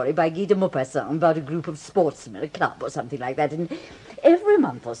delightful story by Guy de Maupassant about a group of sportsmen, a club or something like that, and every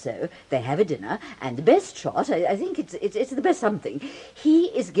month or so they have a dinner, and the best shot, I think it's the best something, he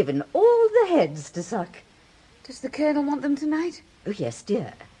is given all the heads to suck. Does the Colonel want them tonight? Oh, yes,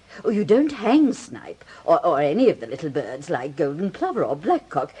 dear. Oh, you don't hang snipe, or any of the little birds like golden plover or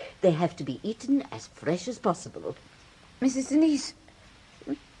blackcock. They have to be eaten as fresh as possible. Mrs. Denise.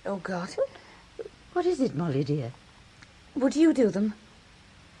 Oh, God. What is it, Molly, dear? Would you do them?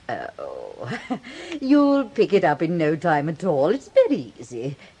 Oh, you'll pick it up in no time at all. It's very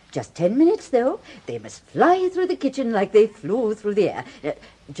easy. Just 10 minutes, though. They must fly through the kitchen like they flew through the air.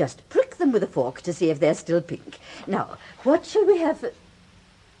 Just prick them with a fork to see if they're still pink. Now, what shall we have?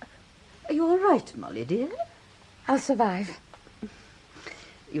 Are you all right, Molly, dear? I'll survive.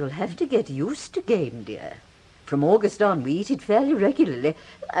 You'll have to get used to game, dear. From August on, we eat it fairly regularly.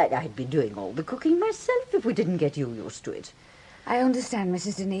 I'd be doing all the cooking myself if we didn't get you used to it. I understand,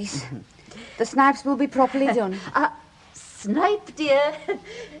 Mrs. Denise. The snipes will be properly done. Snipe, dear.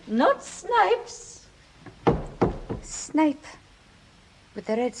 Not snipes. Snipe. With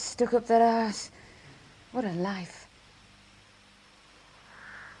their heads stuck up their arse. What a life.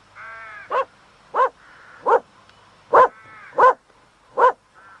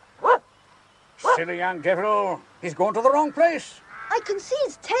 Silly young devil. He's gone to the wrong place. I can see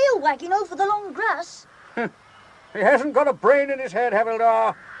his tail wagging over the long grass. He hasn't got a brain in his head,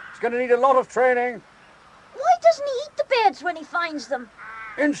 Havildar. He's going to need a lot of training. Why doesn't he eat the birds when he finds them?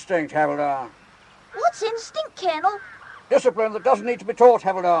 Instinct, Havildar. What's instinct, Colonel? Discipline that doesn't need to be taught,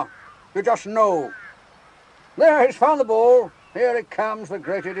 Havildar. You just know. There, he's found the ball. Here it comes, the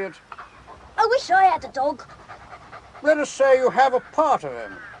great idiot. I wish I had a dog. Let us say you have a part of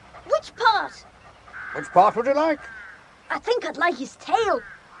him. Which part? Which part would you like? I think I'd like his tail.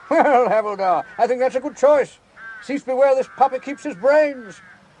 Well, Havildar, I think that's a good choice. Seems to be where this puppy keeps his brains.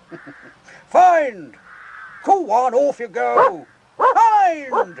 Find! Go on, off you go!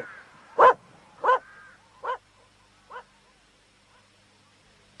 Find!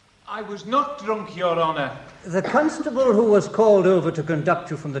 I was not drunk, Your Honour. The constable who was called over to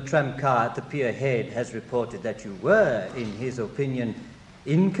conduct you from the tramcar at the pier head has reported that you were, in his opinion,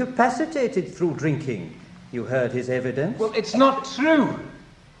 incapacitated through drinking You heard his evidence? Well, it's not true.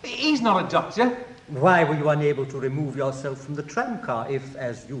 He's not a doctor. Why were you unable to remove yourself from the tramcar if,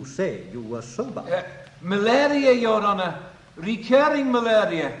 as you say, you were sober? Malaria, Your Honour. Recurring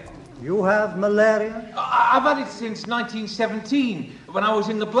malaria. You have malaria? I've had it since 1917, when I was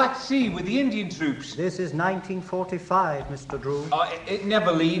in the Black Sea with the Indian troops. This is 1945, Mr. Drew. It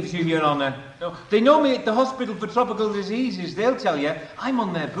never leaves you, Your Honour. No, they know me at the Hospital for Tropical Diseases. They'll tell you. I'm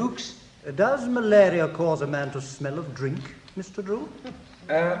on their books. Does malaria cause a man to smell of drink, Mr. Drew?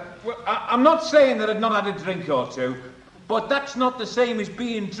 Well, I'm not saying that I've not had a drink or two, but that's not the same as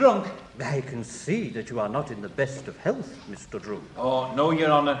being drunk. I can see that you are not in the best of health, Mr. Drew. Oh, no, Your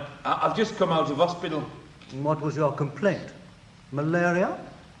Honour. I've just come out of hospital. What was your complaint? Malaria?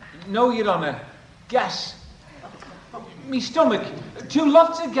 No, Your Honour. Gas. Me stomach. 2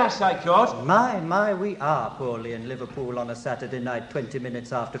 lots of gas I caught. My, we are poorly in Liverpool on a Saturday night, 20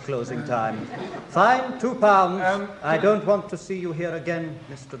 minutes after closing time. Fine, £2. I don't want to see you here again,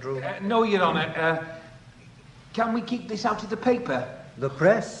 Mr. Drew. No, Your Honour. Can we keep this out of the paper? The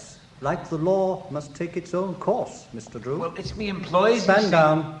press, like the law, must take its own course, Mr. Drew. Well, it's me employees. Stand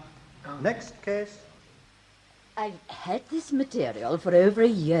down. Next case. I've had this material for over a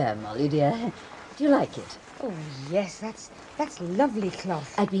year, Molly, dear. Do you like it? Oh, yes, that's lovely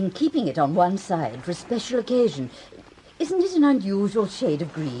cloth. I've been keeping it on one side for a special occasion. Isn't it an unusual shade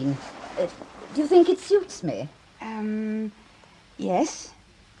of green? Do you think it suits me? Yes,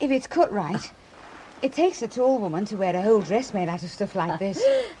 if it's cut right. It takes a tall woman to wear a whole dress made out of stuff like this.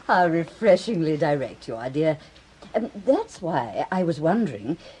 How refreshingly direct you are, dear. That's why I was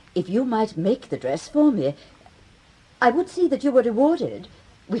wondering if you might make the dress for me. I would see that you were rewarded.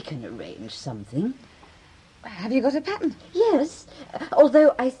 We can arrange something. Have you got a pattern? Yes,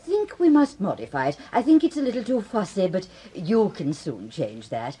 although I think we must modify it. I think it's a little too fussy, but you can soon change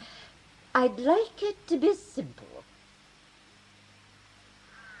that. I'd like it to be simple.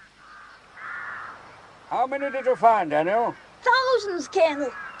 How many did you find, Daniel? Thousands,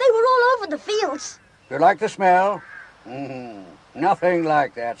 Colonel. They were all over the fields. You like the smell? Nothing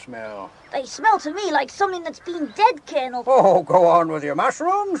like that smell. They smell to me like something that's been dead, Colonel. Oh, go on with your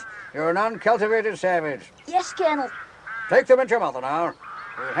mushrooms. You're an uncultivated savage. Yes, Colonel. Take them into your mother now.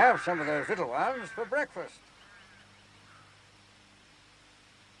 We'll have some of those little ones for breakfast.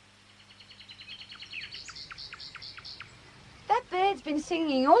 That bird's been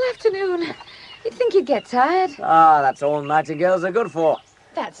singing all afternoon. You'd think you'd get tired. That's all nightingales are good for.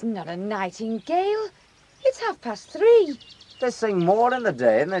 That's not a nightingale. It's 3:30. They sing more in the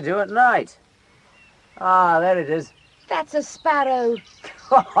day than they do at night. There it is. That's a sparrow.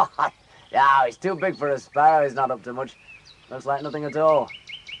 Yeah, he's too big for a sparrow. He's not up to much. Looks like nothing at all.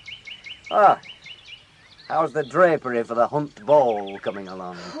 How's the drapery for the hunt ball coming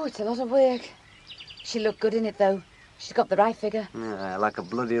along? Oh, it's a lot of work. She'll look good in it, though. She's got the right figure. Yeah, like a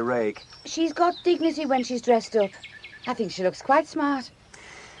bloody rake. She's got dignity when she's dressed up. I think she looks quite smart.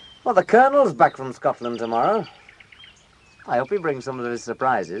 Well, the Colonel's back from Scotland tomorrow. I hope he brings some of his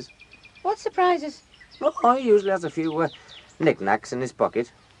surprises. What surprises? Oh, he usually has a few knickknacks in his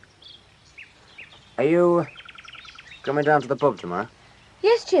pocket. Are you coming down to the pub tomorrow?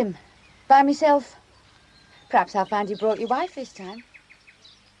 Yes, Jim. By myself. Perhaps I'll find you brought your wife this time.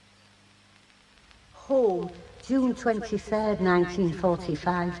 Home, June 23rd,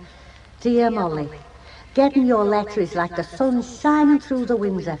 1945. Dear Molly, getting your letter is like the sun shining through the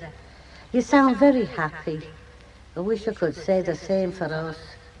window. You sound very happy. I wish I could say the same for us.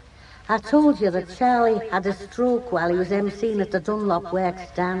 I told you that Charlie had a stroke while he was emceeing at the Dunlop Works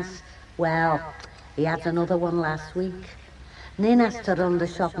dance. Well, he had another one last week. Nin has to run the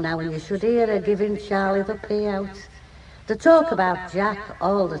shop now, and you should hear her giving Charlie the payout. They talk about Jack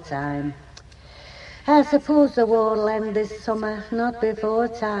all the time. I suppose the war will end this summer, not before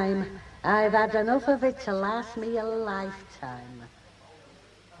time. I've had enough of it to last me a lifetime.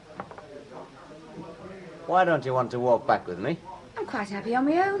 Why don't you want to walk back with me? I'm quite happy on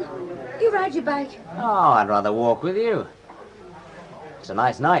my own. You ride your bike. Oh, I'd rather walk with you. It's a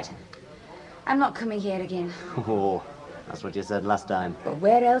nice night. I'm not coming here again. Oh, that's what you said last time. But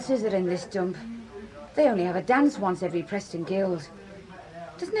where else is there in this dump? They only have a dance once every Preston Guild.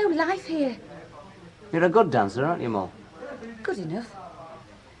 There's no life here. You're a good dancer, aren't you, Mo? Good enough.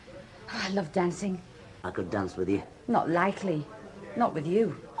 Oh, I love dancing. I could dance with you. Not likely. Not with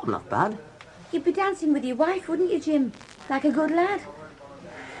you. Oh, not bad. You'd be dancing with your wife, wouldn't you, Jim? Like a good lad.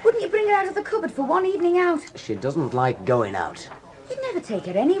 Wouldn't you bring her out of the cupboard for one evening out? She doesn't like going out. You'd never take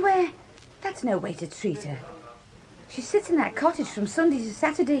her anywhere. That's no way to treat her. She sits in that cottage from Sunday to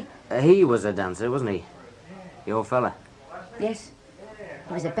Saturday. He was a dancer, wasn't he? Your fella. Yes.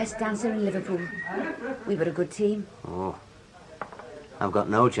 He was the best dancer in Liverpool. We were a good team. Oh. I've got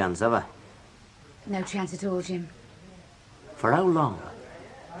no chance, have I? No chance at all, Jim. For how long?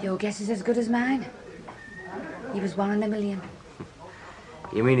 Your guess is as good as mine. He was 1 in a million.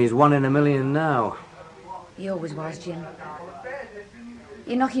 You mean he's 1 in a million now? He always was, Jim.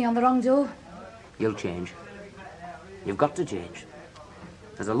 You're knocking on the wrong door. You'll change. You've got to change.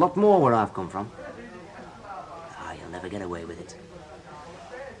 There's a lot more where I've come from. You'll never get away with it.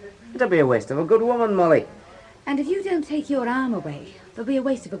 It'll be a waste of a good woman, Molly. And if you don't take your arm away, there'll be a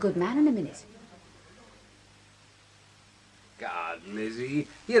waste of a good man in a minute. God, Lizzie,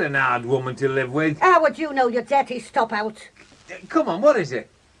 you're an hard woman to live with. How would you know, you dirty stop-out? Come on, what is it?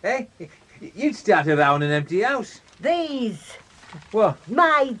 Eh? You'd start around an empty house. These. What?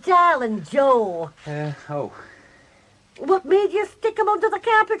 My darling Joe. Oh. What made you stick 'em under the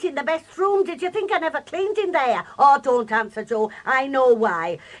carpet in the best room? Did you think I never cleaned in there? Oh, don't answer, Joe. I know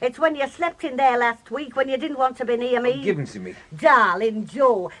why. It's when you slept in there last week when you didn't want to be near me. Give 'em to me. Darling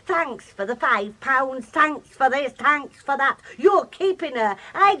Joe, thanks for the £5. Thanks for this, thanks for that. You're keeping her.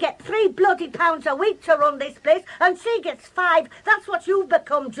 I get £3 a week to run this place, and she gets 5. That's what you've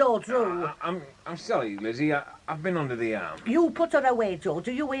become, Joe Drew. I'm sorry, Lizzie. I've been under the arm. You put her away, Joe.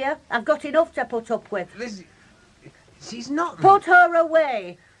 Do you hear? I've got enough to put up with. Lizzie... She's not... Put her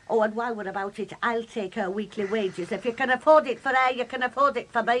away. Oh, and while we're about it, I'll take her weekly wages. If you can afford it for her, you can afford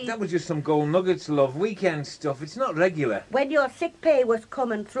it for me. That was just some gold nuggets, love. Weekend stuff. It's not regular. When your sick pay was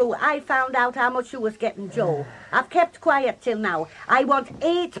coming through, I found out how much you was getting, Joe. I've kept quiet till now. I want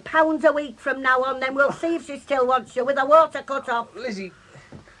 £8 a week from now on, then we'll see if she still wants you with the water cut off. Lizzie,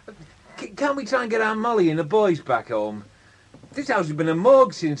 can't we try and get Aunt Molly and the boys back home? This house has been a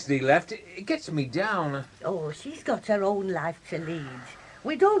morgue since they left. It gets me down. Oh, she's got her own life to lead.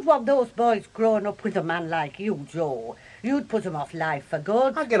 We don't want those boys growing up with a man like you, Joe. You'd put them off life for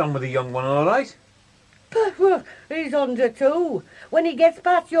good. I'll get on with the young one, all right. But he's under 2. When he gets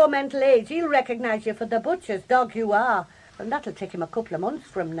past your mental age, he'll recognise you for the butcher's dog you are. And that'll take him a couple of months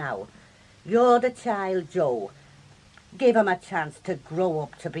from now. You're the child, Joe. Give him a chance to grow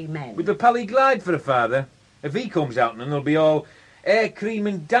up to be men. With the Pally Glide for a father. If he comes out, then they'll be all air cream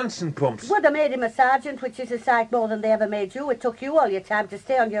and dancing pumps. Well, they made him a sergeant, which is a sight more than they ever made you. It took you all your time to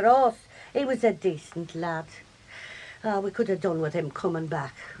stay on your horse. He was a decent lad. We could have done with him coming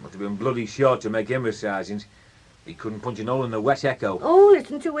back. Must have been bloody short to make him a sergeant. He couldn't punch an hole in the wet echo. Oh,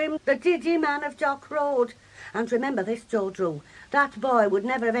 listen to him, the diddy man of Dock Road. And remember this, Joe Drew. That boy would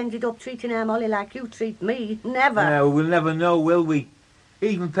never have ended up treating Aunt Molly like you treat me. Never. No, we'll never know, will we?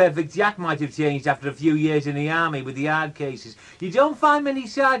 Even Perfect Jack might have changed after a few years in the army with the hard cases. You don't find many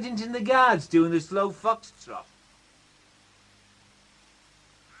sergeants in the guards doing the slow foxtrot.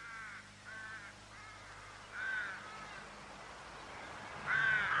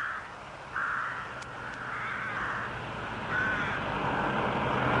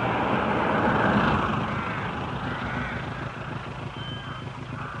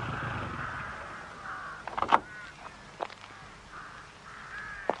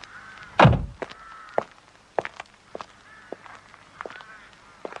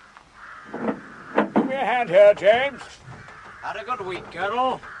 Here, James. Had a good week,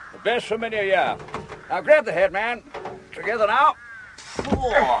 Colonel. The best for many a year. Now grab the head, man. Together now.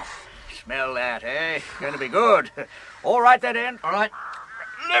 Oh, smell that, eh? Going to be good. All right, that end. All right.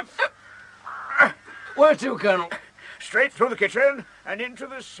 Lift. Where to, Colonel? Straight through the kitchen and into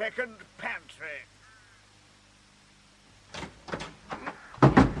the second pantry.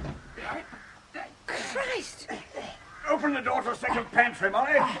 Christ! Open the door to the second pantry,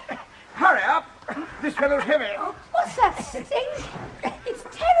 Molly. Hurry up. This fellow's heavy. What's that thing? It's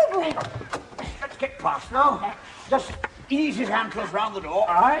terrible. Let's get past now. Just ease his ankles round the door.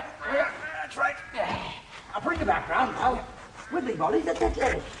 All right? Yeah, that's right. I'll bring the back round now. With me, Molly. What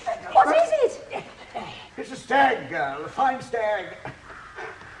is it? It's a stag, girl. A fine stag.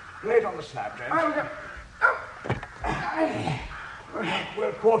 Lay it on the slab, James.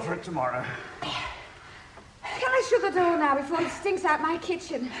 We'll quarter it tomorrow. Can I shut the door now before it stinks out my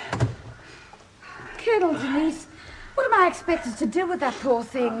kitchen? Colonel Denise, what am I expected to do with that poor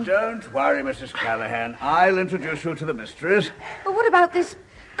thing? Don't worry, Mrs. Callahan. I'll introduce you to the mistress. But what about this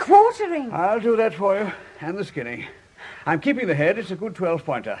quartering? I'll do that for you, and the skinning. I'm keeping the head. It's a good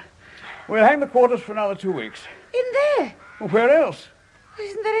 12-pointer. We'll hang the quarters for another 2 weeks. In there? Well, where else?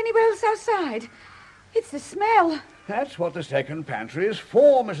 Isn't there anywhere else outside? It's the smell. That's what the second pantry is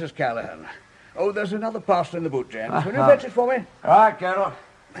for, Mrs. Callahan. Oh, there's another parcel in the boot, James. Will you fetch it for me? All right, Colonel.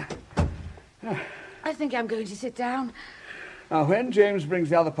 I think I'm going to sit down. Now, when James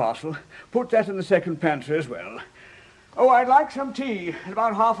brings the other parcel, put that in the second pantry as well. Oh, I'd like some tea in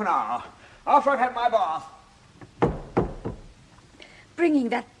about half an hour, after I've had my bath. Bringing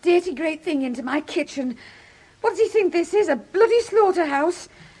that dirty great thing into my kitchen. What does he think this is, a bloody slaughterhouse?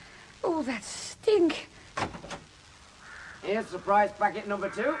 Oh, that stink. Here's surprise packet number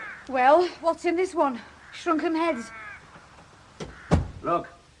 2. Well, what's in this one? Shrunken heads. Look.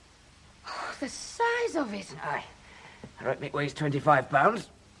 Oh, the size of it. Aye. I reckon it weighs 25 pounds.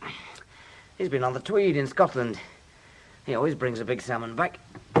 He's been on the Tweed in Scotland. He always brings a big salmon back.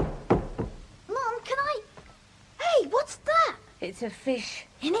 Mum, can I... Hey, what's that? It's a fish.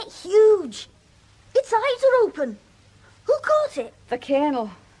 Isn't it huge? Its eyes are open. Who caught it? The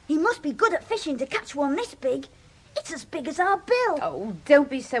Colonel. He must be good at fishing to catch one this big. It's as big as our bill. Oh, don't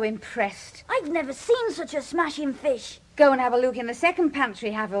be so impressed. I've never seen such a smashing fish. Go and have a look in the second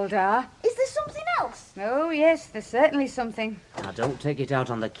pantry, Havildar. Is there something else? Oh, yes, there's certainly something. Now, don't take it out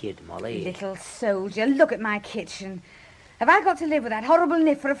on the kid, Molly. Little soldier, look at my kitchen. Have I got to live with that horrible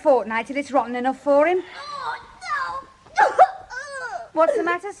nip for a fortnight till it's rotten enough for him? Oh, no! What's the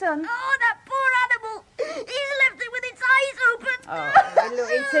matter, son? Oh, that poor animal! He's left it with its eyes open! Oh, look,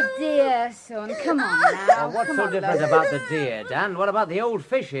 it's a deer, son. Come on now. What's Come so on, different love. about the deer, Dan? What about the old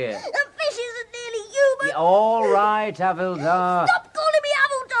fish here? The fish isn't nearly human! Yeah, all right, Havildar. Stop calling me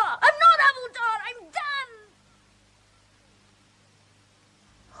Havildar! I'm not Havildar! I'm Dan!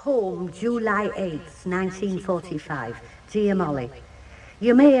 Home, July 8th, 1945. Dear Molly,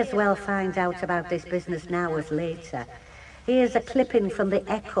 you may as well find out about this business now as later. Here's a clipping from the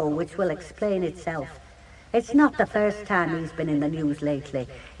Echo which will explain itself. It's not the first time he's been in the news lately.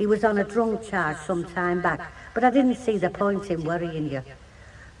 He was on a drunk charge some time back, but I didn't see the point in worrying you.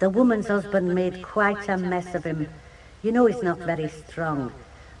 The woman's husband made quite a mess of him. You know he's not very strong.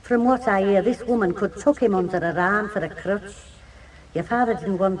 From what I hear, this woman could tuck him under her arm for a crutch. Your father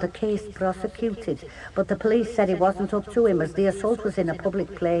didn't want the case prosecuted, but the police said he wasn't up to him as the assault was in a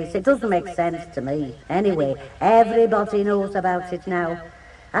public place. It doesn't make sense to me. Anyway, everybody knows about it now.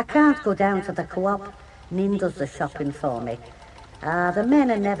 I can't go down to the co-op. Nin does the shopping for me. The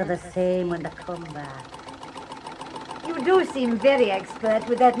men are never the same when they come back. You do seem very expert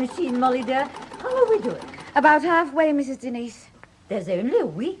with that machine, Molly dear. How are we doing? About halfway, Mrs. Denise. There's only a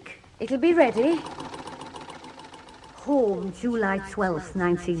week. It'll be ready. Home, July 12th,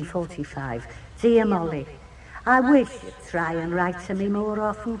 1945. Dear Molly, I wish you'd try and write to me more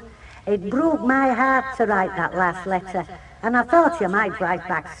often. It broke my heart to write that last letter, and I thought you might write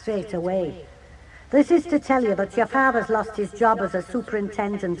back straight away. This is to tell you that your father's lost his job as a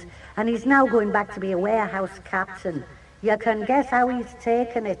superintendent, and he's now going back to be a warehouse captain. You can guess how he's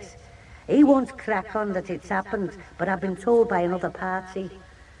taken it. He won't crack on that it's happened, but I've been told by another party.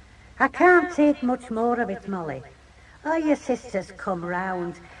 I can't take much more of it, Molly. Oh, your sisters come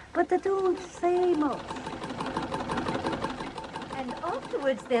round, but they don't say much. And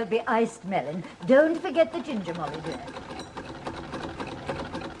afterwards there'll be iced melon. Don't forget the ginger, Molly dear.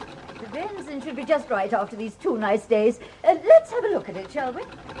 The venison should be just right after these 2 nice days. Let's have a look at it, shall we?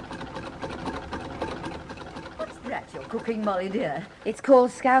 What's that you're cooking, Molly dear? It's called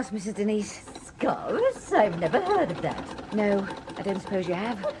scouse, Mrs. Denise. Scouse? I've never heard of that. No, I don't suppose you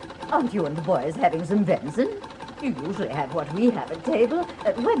have. Aren't you and the boys having some venison? You usually have what we have at table,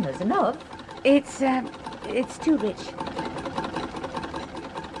 when there's enough. It's too rich.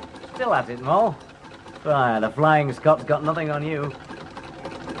 Still at it, Moll. Why, the Flying Scots got nothing on you.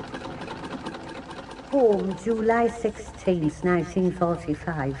 Home, July 16th,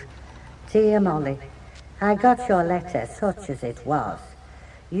 1945. Dear Molly, I got your letter, such as it was.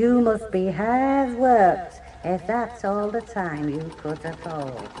 You must be hard worked if that's all the time you could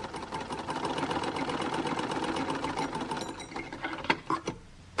afford.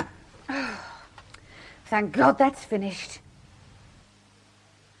 Thank God that's finished.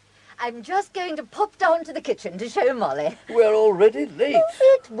 I'm just going to pop down to the kitchen to show Molly. We're already late.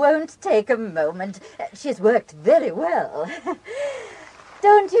 Oh, it won't take a moment. She's worked very well.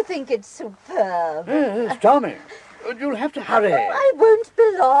 Don't you think it's superb? Yes, charming. You'll have to hurry. I won't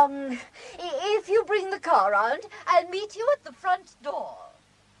be long. If you bring the car round, I'll meet you at the front door.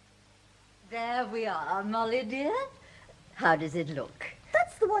 There we are, Molly dear. How does it look?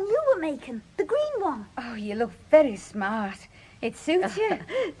 That's the one you were making, the green one. Oh, you look very smart. It suits you.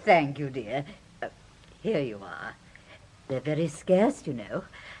 Thank you, dear. Here you are. They're very scarce, you know.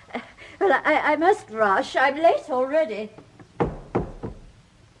 Well, I must rush. I'm late already.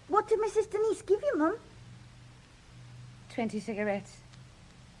 What did Mrs. Denise give you, Mum? 20 cigarettes.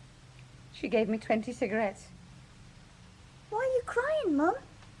 She gave me 20 cigarettes. Why are you crying, Mum?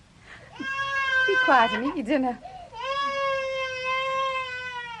 Be quiet and eat your dinner.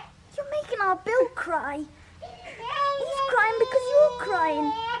 You're making our Bill cry. He crying because you're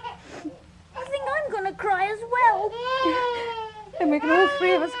crying. I think I'm going to cry as well. Then we can all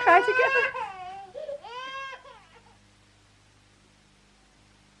three of us cry together.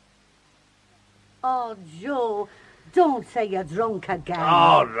 Oh, Joe, don't say you're drunk again.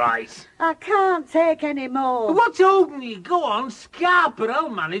 All right. I can't take any more. What's holding you? Go on, scarper, I'll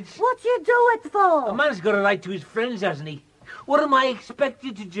manage. What do you do it for? A man's got a right to his friends, hasn't he? What am I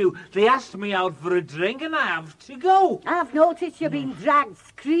expected to do? They asked me out for a drink and I have to go. I've noticed you've been dragged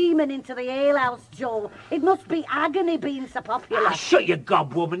screaming into the alehouse, Joe. It must be agony being so popular. Ah, shut your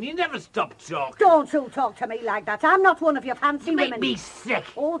gob, woman. You never stop talking. Don't you talk to me like that. I'm not one of your fancy You women. make me sick.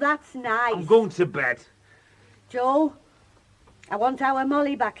 Oh, that's nice. I'm going to bed. Joe, I want our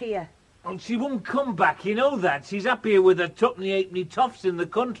Molly back here. Oh, she won't come back, you know that. She's happier with her tuppenny halfpenny toffs in the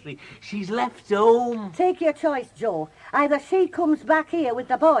country. She's left home. Take your choice, Joe. Either she comes back here with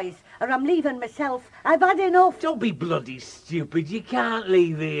the boys, or I'm leaving myself. I've had enough. Don't be bloody stupid. You can't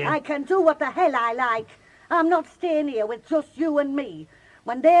leave here. I can do what the hell I like. I'm not staying here with just you and me.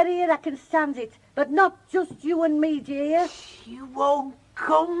 When they're here, I can stand it, but not just you and me, do you hear? You won't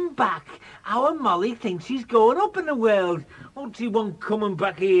come back. Our Molly thinks she's going up in the world. Won't she won't coming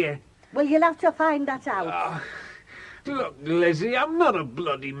back here? Well, you'll have to find that out. Look, Lizzie, I'm not a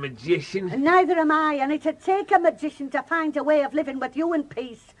bloody magician. And neither am I, and it'd take a magician to find a way of living with you in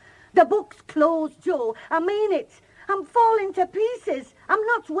peace. The book's closed, Joe. I mean it. I'm falling to pieces. I'm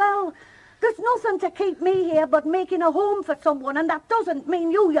not well. There's nothing to keep me here but making a home for someone, and that doesn't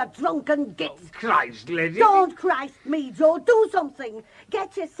mean you're drunken git. Oh, Christ, Lizzie. Don't Christ me, Joe. Do something.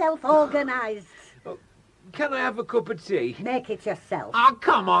 Get yourself organised. Can I have a cup of tea? Make it yourself. Oh,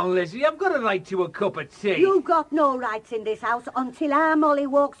 come on, Lizzie. I've got a right to a cup of tea. You've got no rights in this house until our Molly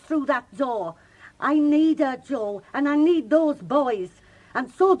walks through that door. I need her, Joe, and I need those boys. And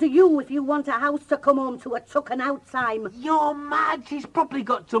so do you if you want a house to come home to a chucking out time. You're mad. She's probably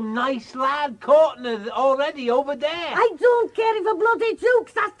got some nice lad courting her already over there. I don't care if a bloody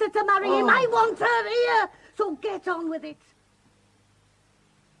Duke's asked her to marry him. I want her here. So get on with it.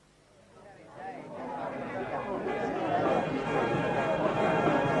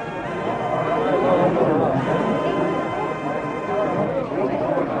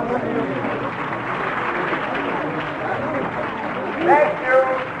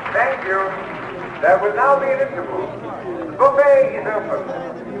 Thank you. There will now be an interval. The buffet is open.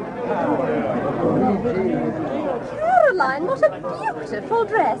 Caroline, what a beautiful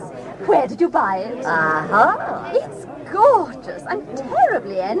dress. Where did you buy it? Uh-huh. It's gorgeous. I'm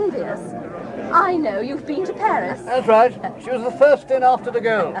terribly envious. I know you've been to Paris. That's right. She was the first in after the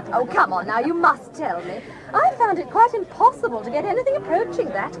girl. Oh, come on now, you must tell me. I found it quite impossible to get anything approaching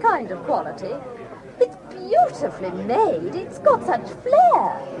that kind of quality. It's beautifully made. It's got such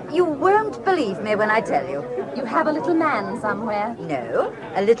flair. You won't believe me when I tell you. You have a little man somewhere? No,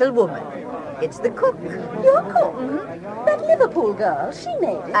 a little woman. It's the cook. Your cook? Mm-hmm. That Liverpool girl, she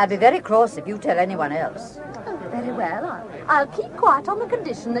made it. I'll be very cross if you tell anyone else. Oh, very well. I'll keep quiet on the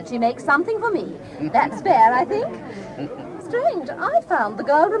condition that she makes something for me. That's fair, I think. Strange, I found the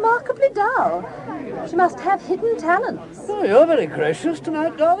girl remarkably dull. She must have hidden talents. Oh, you're very gracious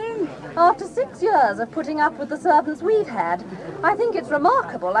tonight, darling. After 6 years of putting up with the servants we've had, I think it's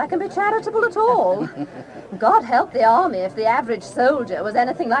remarkable I can be charitable at all. God help the army if the average soldier was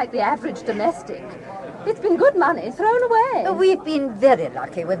anything like the average domestic. It's been good money thrown away. We've been very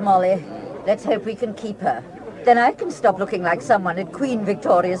lucky with Molly. Let's hope we can keep her. Then I can stop looking like someone at Queen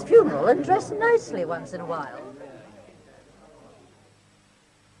Victoria's funeral and dress nicely once in a while.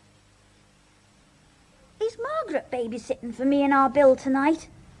 Is Margaret babysitting for me and our Bill tonight?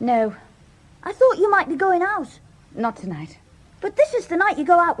 No. I thought you might be going out. Not tonight. But this is the night you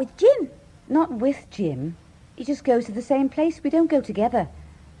go out with Jim. Not with Jim. He just goes to the same place. We don't go together.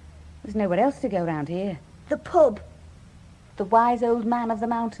 There's nowhere else to go round here. The pub. The wise old man of the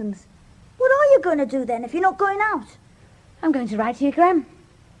mountains. What are you going to do then if you're not going out? I'm going to write to your Gran.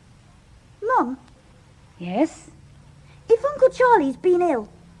 Mum? Yes? If Uncle Charlie's been ill,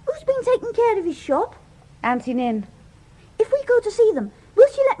 who's been taking care of his shop? Auntie Nin. If we go to see them, will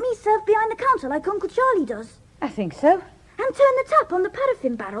she let me serve behind the counter like Uncle Charlie does? I think so. And turn the tap on the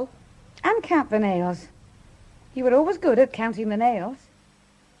paraffin barrel? And count the nails. You were always good at counting the nails.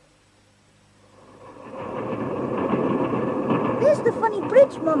 There's the funny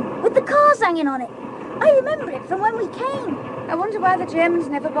bridge, Mum, with the cars hanging on it. I remember it from when we came. I wonder why the Germans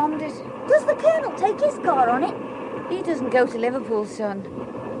never bombed it. Does the Colonel take his car on it? He doesn't go to Liverpool, son.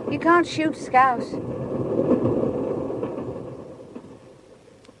 You can't shoot Scout.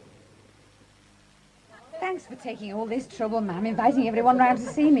 Thanks for taking all this trouble, ma'am, inviting everyone round to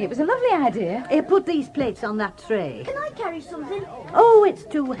see me. It was a lovely idea. Here, put these plates on that tray. Can I carry something? Oh, it's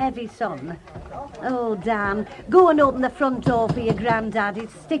too heavy, son. Oh, Dan, go and open the front door for your granddad.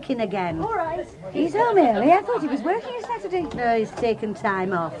 It's sticking again. All right. He's home early. I thought he was working on Saturday. No, he's taken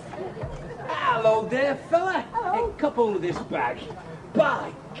time off. Hello there, fella. Hey, cup hold of this bag.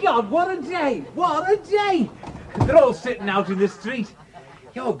 By God, what a day! What a day! They're all sitting out in the street.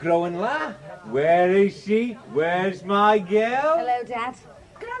 You're growing, la. Where is she? Where's my girl? Hello, Dad.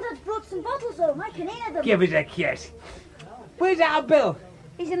 Grandad's brought some bottles home. I can hear them. Give us a kiss. Where's our Bill?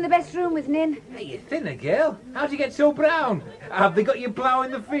 He's in the best room with Nin. Hey, you're thinner, girl. How'd you get so brown? Have they got you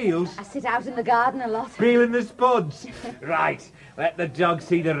ploughing the fields? I sit out in the garden a lot. Peeling the spuds? Right. Let the dog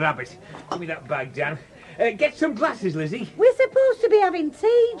see the rabbit. Give me that bag, Dan. Get some glasses, Lizzie. We're supposed to be having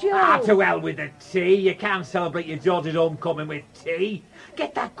tea, Joe. Ah, to hell with the tea. You can't celebrate your daughter's homecoming with tea.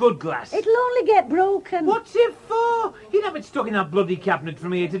 Get that good glass. It'll only get broken. What's it for? You'd have it stuck in that bloody cabinet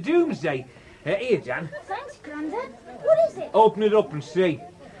from here to doomsday. Here, Jan. Thanks, Grandad. What is it? Open it up and see.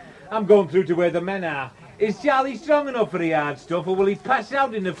 I'm going through to where the men are. Is Charlie strong enough for the hard stuff, or will he pass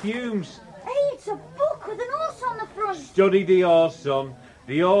out in the fumes? Hey, it's a book with an horse on the front. Study the horse, son.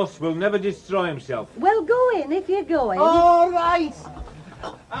 The horse will never destroy himself. Well, go in if you're going. All right.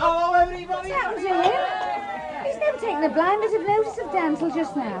 Hello, everybody. What's happened to him? He's never taken the blindest of notice of Dan till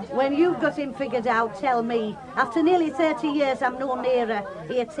just now. When you've got him figured out, tell me. After nearly 30 years, I'm no nearer.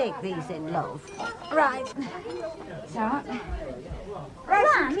 Here, take these in, love. Right. So,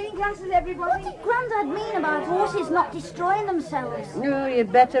 Gran, clean glasses, everybody. what did Grandad mean about horses not destroying themselves? No,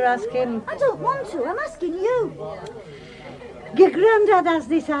 you'd better ask him. I don't want to. I'm asking you. Your granddad has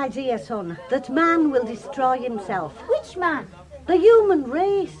this idea, son, that man will destroy himself. Which man? The human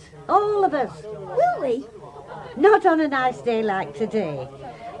race. All of us. Will we? Not on a nice day like today.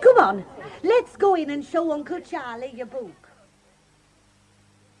 Come on, let's go in and show Uncle Charlie your book.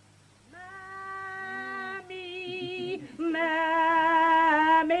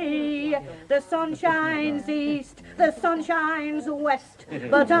 Mammy, the sun shines east, the sun shines west,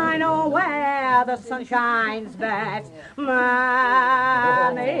 but I know where the sun shines best. Mammy,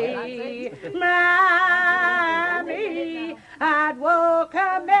 Mammy, I'd walk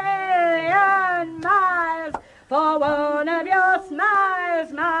a million miles for one of your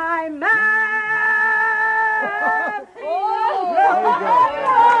smiles, my man.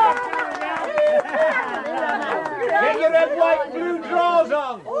 Get your red, white, and blue drawers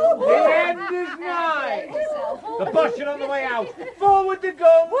on. The end is nigh. The boss are on the way out. Forward the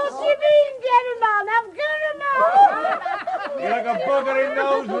guns. What do you mean, get 'em on? I'm getting 'em on. You're like a bugger in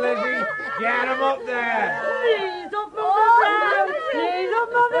nose, Lizzie. Get 'em up there. Please, up on the ground. Please,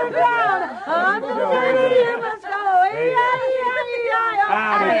 up on the ground. I'm telling you must go.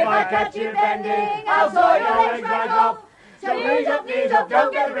 And if I catch you bending, I'll saw your legs right off. So knees up,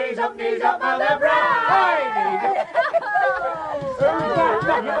 don't get knees up, mother bride. Who's that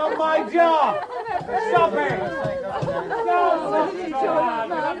knocking on my jaw? Stop it!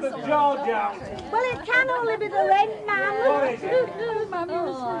 Have the jaw down. Well, it can only be the rent, man. What is it?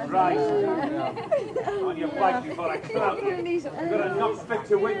 Right. On your bike before I clout you. I'm gonna knock fit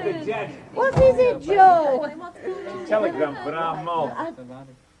to win the dead. What is it, Joe? Telegram for our mole.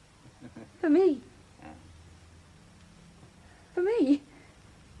 For me. For me?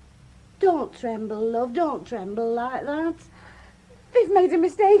 Don't tremble, love. Don't tremble like that. They've made a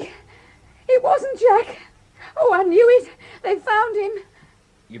mistake. It wasn't Jack. Oh, I knew it. They found him.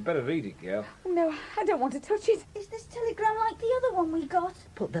 You better read it, girl. No, I don't want to touch it. Is this telegram like the other one we got?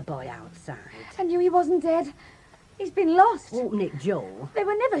 Put the boy outside. I knew he wasn't dead. He's been lost. Open it, Joe. They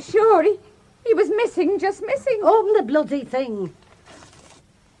were never sure. He was missing, just missing. Open the bloody thing.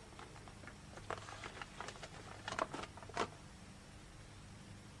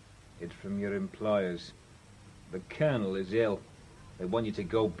 It's from your employers. The Colonel is ill. They want you to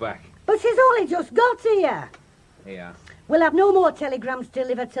go back. But she's only just got here. Here. We'll have no more telegrams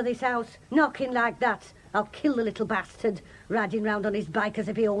delivered to this house. Knocking like that. I'll kill the little bastard, riding round on his bike as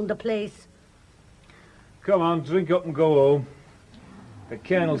if he owned the place. Come on, drink up and go home. The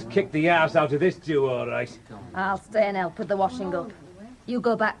Colonel's kicked the arse out of this Jew, all right. I'll stay and help with the washing up. You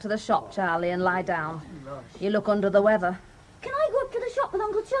go back to the shop, Charlie, and lie down. You look under the weather. Can I go up to the shop with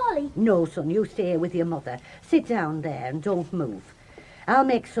Uncle Charlie? No, son, you stay here with your mother. Sit down there and don't move. I'll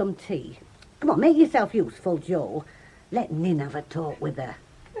make some tea. Come on, make yourself useful, Joe. Let Nin have a talk with her.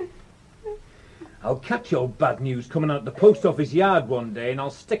 I'll catch your bad news coming out of the post office yard one day and I'll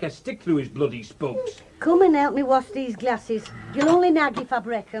stick a stick through his bloody spokes. Come and help me wash these glasses. You'll only nag if I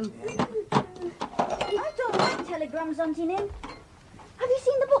break 'em. I don't like telegrams, Auntie Nin. Have you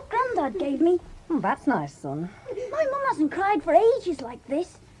seen the book Grandad gave me? That's nice, son. My mum hasn't cried for ages like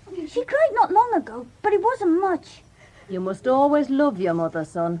this. She cried not long ago, but it wasn't much. You must always love your mother,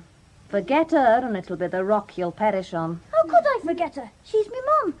 son. Forget her and it'll be the rock you'll perish on. How could I forget her? She's me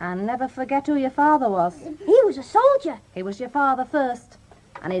mum. And never forget who your father was. He was a soldier. He was your father first,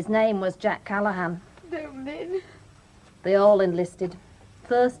 and his name was Jack Callahan. No, then. They all enlisted,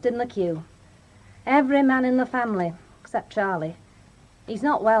 first in the queue. Every man in the family, except Charlie. He's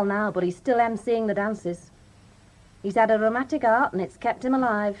not well now, but he's still emceeing the dances. He's had a rheumatic heart, and it's kept him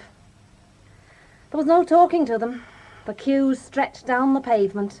alive. There was no talking to them. The queues stretched down the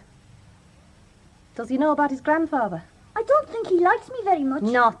pavement. Does he know about his grandfather? I don't think he likes me very much.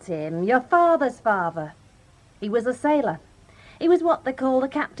 Not him, your father's father. He was a sailor. He was what they call the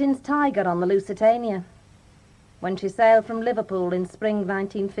captain's tiger on the Lusitania. When she sailed from Liverpool in spring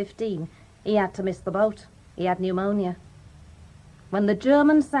 1915, he had to miss the boat. He had pneumonia. When the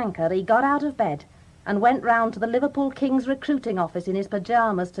Germans sank her, he got out of bed and went round to the Liverpool King's recruiting office in his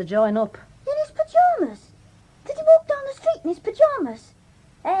pyjamas to join up. In his pyjamas? Did he walk down the street in his pyjamas?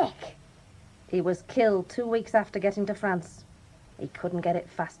 Heck. He was killed 2 weeks after getting to France. He couldn't get it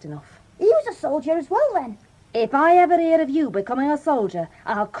fast enough. He was a soldier as well, then. If I ever hear of you becoming a soldier,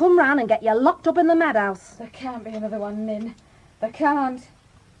 I'll come round and get you locked up in the madhouse. There can't be another one, Min. There can't.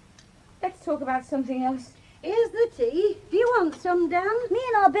 Let's talk about something else. Here's the tea. Do you want some, Dan? Me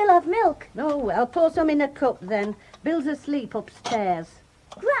and our Bill have milk. Oh, well, pour some in a cup, then. Bill's asleep upstairs.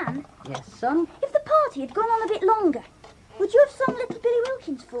 Gran, Yes, son? if the party had gone on a bit longer, would you have sung Little Billy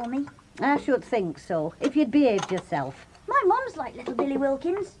Wilkins for me? I should think so, if you'd behaved yourself. My mum's like Little Billy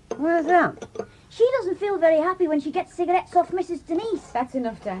Wilkins. Where's that? She doesn't feel very happy when she gets cigarettes off Mrs. Denise. That's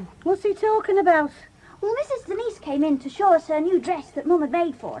enough, Dan. What's he talking about? Well, Mrs. Denise came in to show us her new dress that Mum had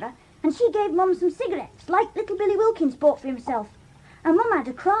made for her, and she gave Mum some cigarettes, like Little Billy Wilkins bought for himself. And Mum had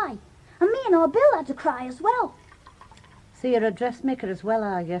to cry. And me and our Bill had to cry as well. So you're a dressmaker as well,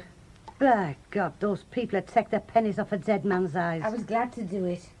 are you? By God, those people had take their pennies off a dead man's eyes. I was glad to do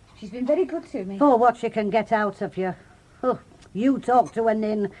it. She's been very good to me. For what she can get out of you. Oh, you talk to her,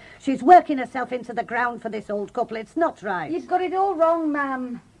 Nin. She's working herself into the ground for this old couple. It's not right. You've got it all wrong,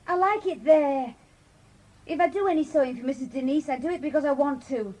 Ma'am. I like it there. If I do any sewing for Mrs. Denise, I do it because I want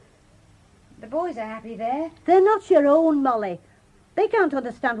to. The boys are happy there. They're not your own, Molly. They can't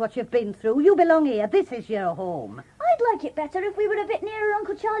understand what you've been through. You belong here. This is your home. I'd like it better if we were a bit nearer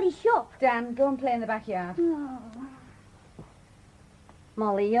Uncle Charlie's shop. Dan, go and play in the backyard. Oh.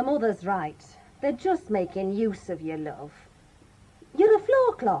 Molly, your mother's right. They're just making use of your love. You're a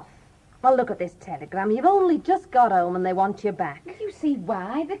floor cloth. Well, look at this telegram. You've only just got home and they want you back. You see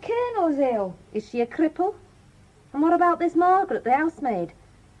why? The Colonel's ill. Is she a cripple? And what about this Margaret, the housemaid?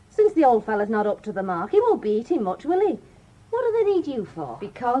 Since the old fella's not up to the mark, he won't be eating much, will he? What do they need you for?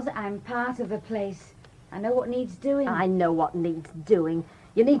 Because I'm part of the place. I know what needs doing. I know what needs doing.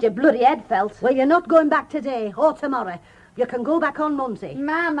 You need your bloody head felt. Well, you're not going back today or tomorrow. You can go back on Monday.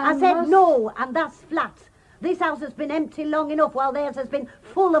 Ma'am, I said no, and that's flat. This house has been empty long enough while theirs has been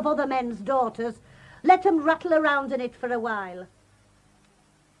full of other men's daughters. Let them rattle around in it for a while.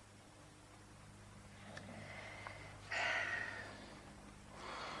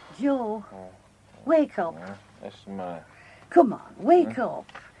 Joe, wake up. That's my... Come on, wake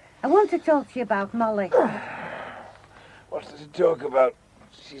up. I want to talk to you about Molly. What's there to talk about?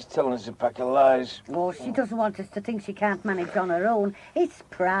 She's telling us a pack of lies. Oh, she doesn't want us to think she can't manage on her own. It's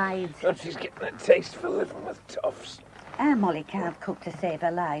pride. But she's getting a taste for living with toughs. Our Molly can't cook to save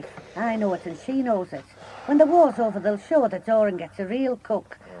her life. I know it and she knows it. When the war's over, they'll show her the door and get a real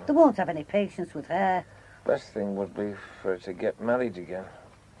cook. They won't have any patience with her. Best thing would be for her to get married again.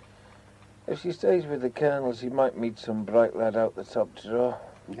 If she stays with the Colonel, she might meet some bright lad out the top drawer.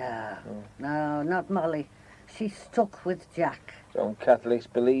 No, not Molly. She's stuck with Jack. Don't Catholics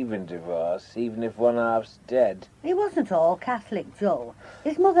believe in divorce, even if one half's dead? He wasn't all Catholic, Joe.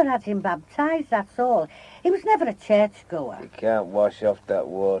 His mother had him baptised, that's all. He was never a churchgoer. He can't wash off that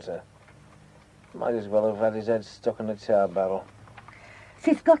water. Might as well have had his head stuck in a tar barrel.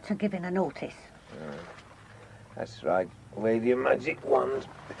 She's got to give him a notice. That's right. Wave your magic wand.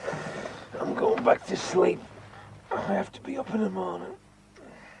 I'm going back to sleep. I have to be up in the morning.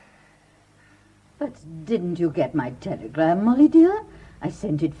 But didn't you get my telegram, Molly dear? I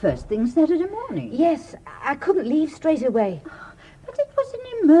sent it first thing Saturday morning. Yes, I couldn't leave straight away. But it was an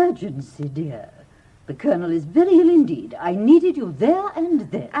emergency, dear. The Colonel is very ill indeed. I needed you there and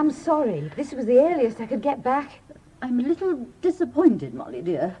then. I'm sorry. This was the earliest I could get back. I'm a little disappointed, Molly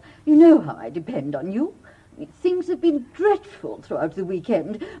dear. You know how I depend on you. Things have been dreadful throughout the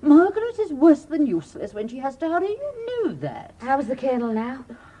weekend. Margaret is worse than useless when she has to hurry. You know that. How's the Colonel now?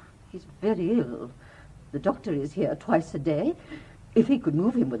 He's very ill. The doctor is here twice a day. If he could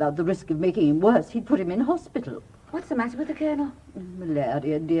move him without the risk of making him worse, he'd put him in hospital. What's the matter with the Colonel?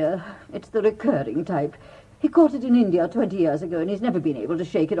 Malaria, dear. It's the recurring type. He caught it in India 20 years ago, and he's never been able to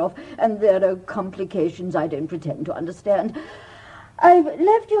shake it off. And there are complications I don't pretend to understand. I've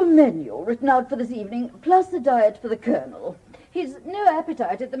left you a menu written out for this evening, plus the diet for the Colonel. He's no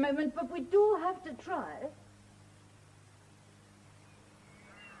appetite at the moment, but we do have to try.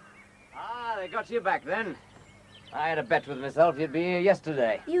 Ah, they got you back then. I had a bet with myself you'd be here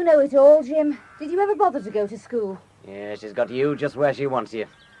yesterday. You know it all, Jim. Did you ever bother to go to school? Yeah, she's got you just where she wants you.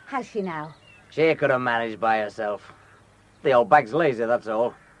 Has she now? She could have managed by herself. The old bag's lazy, that's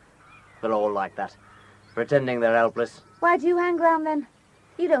all. They're all like that, pretending they're helpless. Why do you hang round then?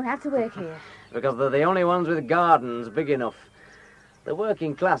 You don't have to work here. Because they're the only ones with gardens big enough. The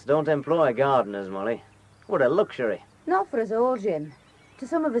working class don't employ gardeners, Molly. What a luxury. Not for us all, Jim. To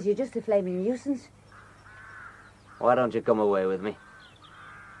some of us, you're just a flaming nuisance. Why don't you come away with me?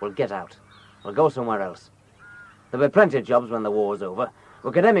 We'll get out. We'll go somewhere else. There'll be plenty of jobs when the war's over.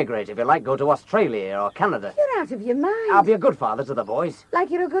 We could emigrate, if you like, go to Australia or Canada. You're out of your mind. I'll be a good father to the boys.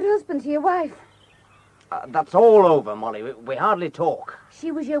 Like you're a good husband to your wife. That's all over, Molly. We hardly talk.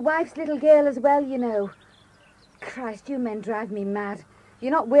 She was your wife's little girl as well, you know. Christ, you men drive me mad.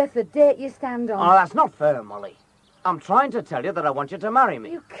 You're not worth the dirt you stand on. Oh, that's not fair, Molly. I'm trying to tell you that I want you to marry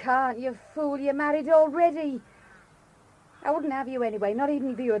me. You can't, you fool. You're married already. I wouldn't have you anyway, not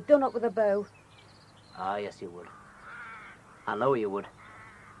even if you were done up with a bow. Ah, yes, you would. I know you would.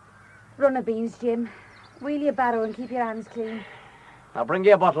 Run a beans, Jim. Wheel your barrow and keep your hands clean. I'll bring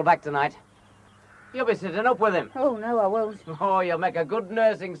you a bottle back tonight. You'll be sitting up with him. Oh, no, I won't. Oh, you'll make a good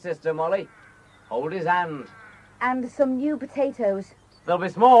nursing sister, Molly. Hold his hand. And some new potatoes. They'll be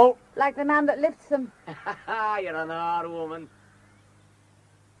small. Like the man that lifts them. You're an hard woman.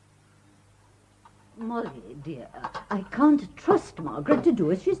 Molly, dear, I can't trust Margaret to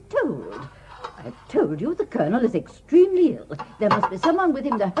do as she's told. I've told you the Colonel is extremely ill. There must be someone with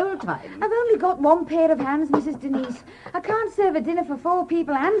him the whole time. I've only got one pair of hands, Mrs. Denise. I can't serve a dinner for 4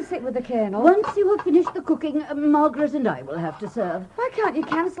 people and sit with the Colonel. Once you have finished the cooking, Margaret and I will have to serve. Why can't you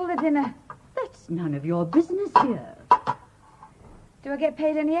cancel the dinner? That's none of your business, dear. Do I get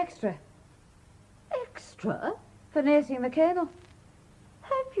paid any extra? Extra? For nursing the Colonel.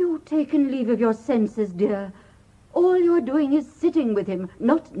 Have you taken leave of your senses, dear? All you're doing is sitting with him,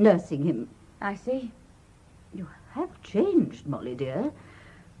 not nursing him. I see. You have changed, Molly, dear.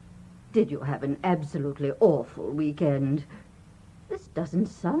 Did you have an absolutely awful weekend? This doesn't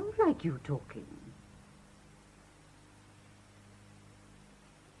sound like you talking.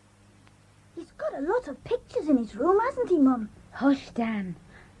 He's got a lot of pictures in his room, hasn't he, Mum? Hush, Dan.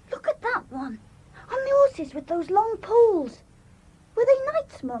 Look at that one. On the horses with those long poles. Were they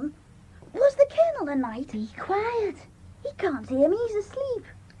knights, Mum? Was the Colonel a knight? Be quiet. He can't hear me. He's asleep.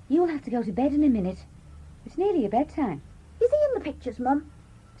 You'll have to go to bed in a minute. It's nearly your bedtime. Is he in the pictures, Mum?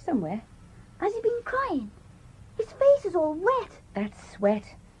 Somewhere. Has he been crying? His face is all wet. That's sweat.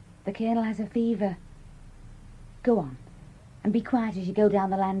 The Colonel has a fever. Go on. And be quiet as you go down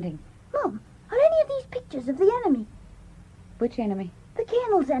the landing. Mum, are any of these pictures of the enemy? Which enemy? The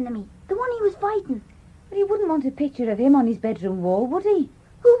Colonel's enemy. The one he was fighting. But he wouldn't want a picture of him on his bedroom wall, would he?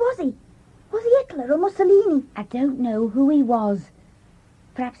 Who was he? Was he Hitler or Mussolini? I don't know who he was.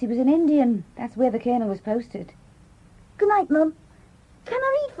 Perhaps he was an Indian. That's where the Colonel was posted. Good night, Mum. Can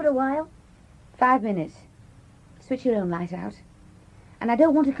I read for a while? 5 minutes. Switch your own light out. And I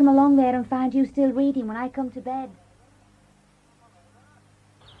don't want to come along there and find you still reading when I come to bed.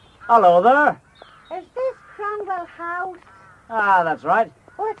 Hello there. Is this Cranwell House? Ah, that's right.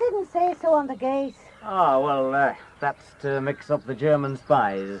 Oh, it didn't say so on the gate. Oh, well, that's to mix up the German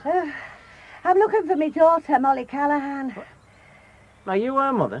spies. I'm looking for my daughter, Molly Callahan. Are you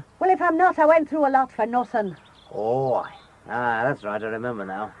her mother? Well, if I'm not, I went through a lot for nothing. Oh, that's right, I remember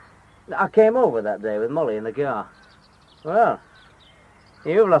now. I came over that day with Molly in the car. Well,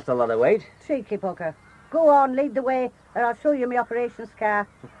 you've lost a lot of weight. Cheeky bugger. Go on, lead the way, or I'll show you my operation scar.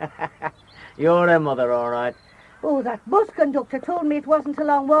 You're her mother, all right. Oh, that bus conductor told me it wasn't a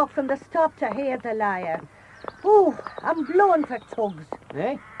long walk from the stop to hear the liar. Oh, I'm blowing for tugs.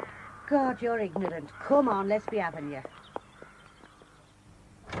 Eh? God, you're ignorant. Come on, let's be having you.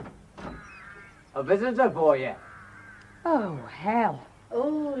 A visitor for you. Oh, hell.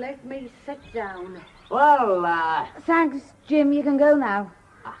 Oh, let me sit down. Well, Thanks, Jim. You can go now.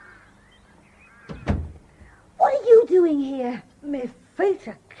 What are you doing here? My feet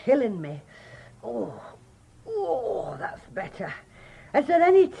are killing me. Oh, that's better. Is there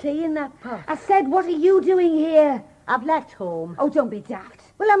any tea in that pot? I said, what are you doing here? I've left home. Oh, don't be daft.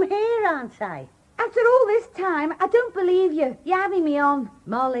 Well, I'm here, aren't I? After all this time, I don't believe you. You're having me on.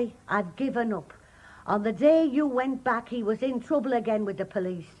 Molly, I've given up. On the day you went back, he was in trouble again with the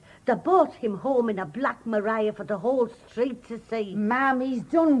police. They brought him home in a black Mariah for the whole street to see. Ma'am, he's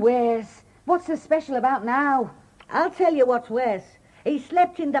done worse. What's so special about now? I'll tell you what's worse. He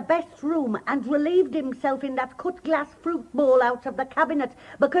slept in the best room and relieved himself in that cut glass fruit bowl out of the cabinet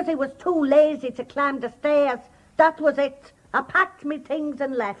because he was too lazy to climb the stairs. That was it. I packed me things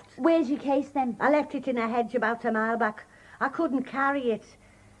and left. Where's your case then? I left it in a hedge about a mile back. I couldn't carry it.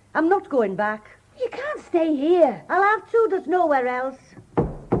 I'm not going back. You can't stay here. I'll have to. There's nowhere else.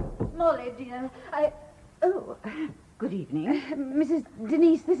 Molly, dear, Oh, good evening. Mrs.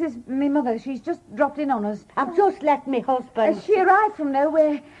 Denise, this is my mother. She's just dropped in on us. I've just left me husband. She arrived from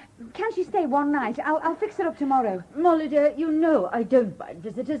nowhere. Can she stay one night? I'll fix her up tomorrow. Molly, dear, you know I don't mind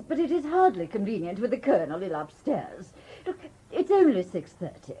visitors, but it is hardly convenient with the Colonel ill upstairs. Look, it's only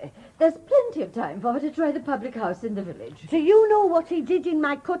 6:30. There's plenty of time for her to try the public house in the village. Do you know what he did in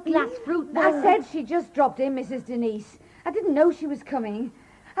my cut glass fruit bowl? I said she just dropped in, Mrs. Denise. I didn't know she was coming.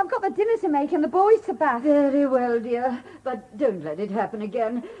 I've got the dinner to make and the boys to bath. Very well, dear, but don't let it happen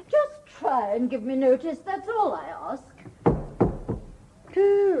again. Just try and give me notice, that's all I ask.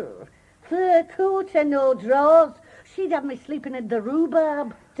 Fur coat and no drawers. She'd have me sleeping in the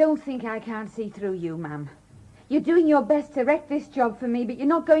rhubarb. Don't think I can't see through you, ma'am. You're doing your best to wreck this job for me, but you're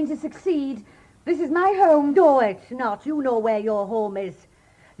not going to succeed. This is my home. No, it's not. You know where your home is.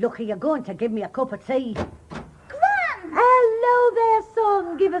 Look, you're going to give me a cup of tea. Gran! Hello there,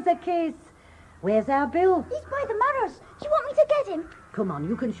 son. Give us a kiss. Where's our Bill? He's by the Marrows. Do you want me to get him? Come on,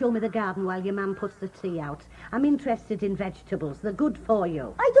 you can show me the garden while your man puts the tea out. I'm interested in vegetables. They're good for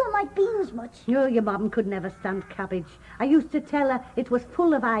you. I don't like beans much. No, your mum could never stand cabbage. I used to tell her it was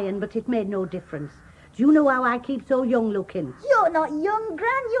full of iron, but it made no difference. Do you know how I keep so young looking? You're not young,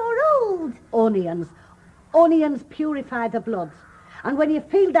 Gran. You're old. Onions. Onions purify the blood. And when you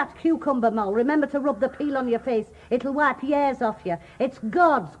peel that cucumber, Moll, remember to rub the peel on your face. It'll wipe years off you. It's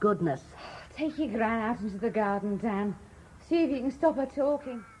God's goodness. Take your Gran out into the garden, Dan. See if you can stop her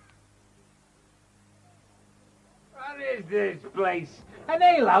talking. What is this place? An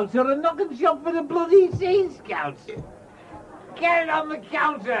alehouse or a knocking shop for the bloody Sea Scouts? Get it on the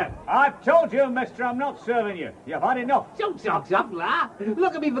counter! I've told you, mister, I'm not serving you. You've had enough. Don't talk tough, la.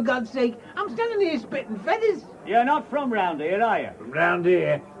 Look at me, for God's sake. I'm standing here spitting feathers. You're not from round here, are you? From round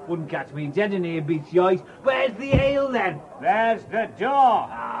here? Wouldn't catch me dead in here, beats choice. Where's the ale, then? There's the door.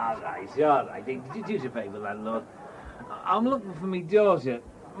 All right. Did you do us a favour, landlord? I'm looking for me daughter,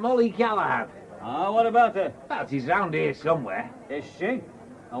 Molly Callahan. Oh, what about her? Well, she's round here somewhere. Is she?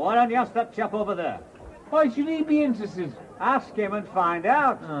 Now, why don't you ask that chap over there? Why should he be interested? Ask him and find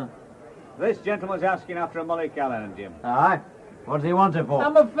out. This gentleman's asking after a Molly Callahan, Jim. Aye. What does he want her for?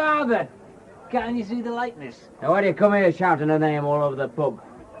 I'm a father. Can't you see the likeness? Now, why do you come here shouting her name all over the pub?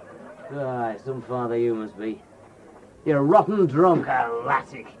 Aye, some father you must be. You're a rotten drunk.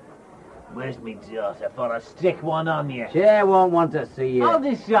 Classic. Where's me daughter for a stick one on you? She won't want to see you. I'll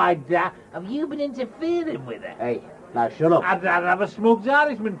decide that. Have you been interfering with her? Hey, now shut up. I'd rather have a smoked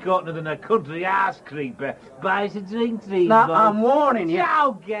Irishman caught than a country ass creeper. Buy us a drink, please. Now, boy. I'm warning you.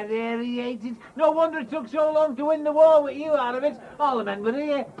 Now get aerated. No wonder it took so long to win the war with you out of it. All the men were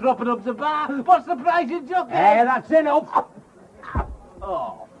here, propping up the bar. What's the price of duck? Hey, that's enough.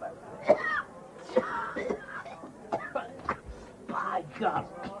 Oh, by God.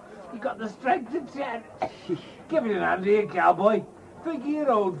 You got the strength of 10. Give it an hand here, cowboy. Think of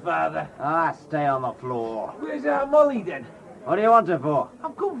your old father. Ah, stay on the floor. Where's our Molly, then? What do you want her for?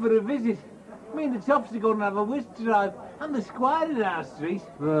 I've come for a visit. Me and the tops are going to have a whist drive. I'm the squire in our street.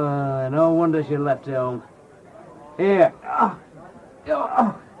 No wonder she left home. Here.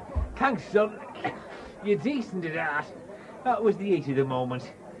 Thanks, son. You're decent at that. That was the heat of the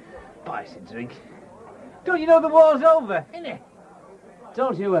moment. Buy us a drink. Don't you know the war's over, innit?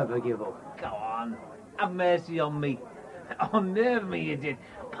 Don't you ever give up. Go on. Have mercy on me. Unnerve me, you did.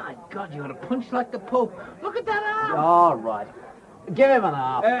 By God, you're a punch like the Pope. Look at that arm. All right. Give him an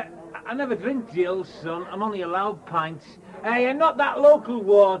half. I never drink Jill, son. I'm only allowed pints. Hey, and not that local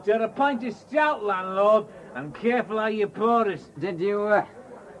water. A pint of stout, landlord. And careful how you pour it. Did you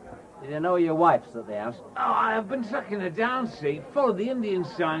know your wife's at the house? Oh, I've been tracking her down, see. Followed the Indian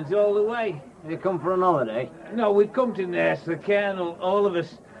signs all the way. You come for an holiday? No, we've come to nurse the Colonel, all of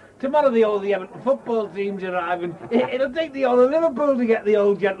us. Tomorrow the Everton football team's arriving. It'll take the old Liverpool to get the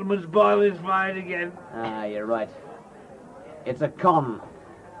old gentleman's boilers fired again. Ah, you're right. It's a con.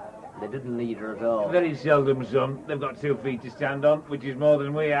 They didn't need her at all. Very seldom, son. They've got 2 feet to stand on, which is more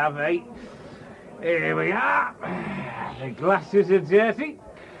than we have, eh? Here we are. The glasses are dirty.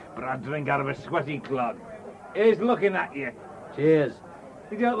 but I drink out of a sweaty clod. Here's looking at you. Cheers.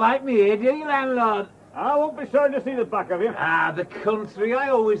 You don't like me here, do you, landlord? I won't be sorry to see the back of you. Ah, the country. I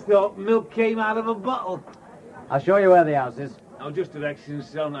always thought milk came out of a bottle. I'll show you where the house is. Oh, just directions,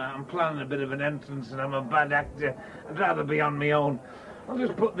 son. I'm planning a bit of an entrance and I'm a bad actor. I'd rather be on my own. I'll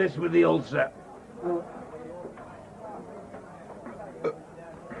just put this with the ulcer.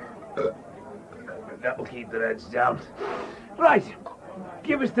 That'll keep the heads down. Right.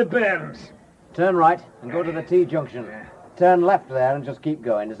 Give us the bearings. Turn right and go to the T-junction. Turn left there and just keep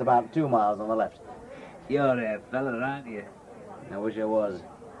going. It's about 2 miles on the left. You're a fella, aren't you? I wish I was.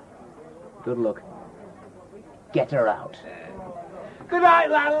 Good luck. Get her out. Good night,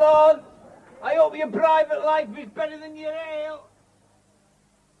 landlord. I hope your private life is better than your ale.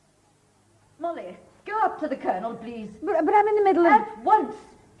 Molly, go up to the Colonel, please. But I'm in the middle of... At once.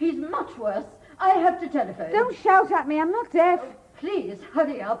 He's much worse. I have to telephone. Don't shout at me. I'm not deaf. Please,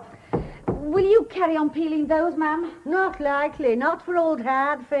 hurry up. Will you carry on peeling those, ma'am? Not likely. Not for old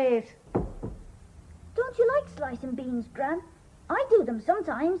Hardface. Don't you like slicing beans, Gran? I do them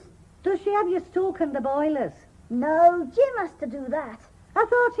sometimes. Does she have you stoking the boilers? No, Jim has to do that. I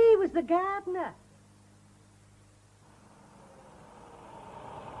thought he was the gardener.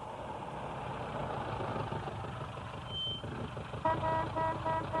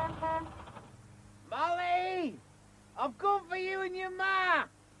 Molly! I've come for you and your ma!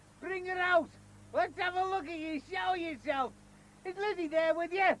 Bring her out! Let's have a look at you, show yourself! Is Lizzie there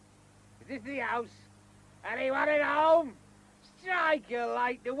with you? Is this the house? Anyone at home? Strike her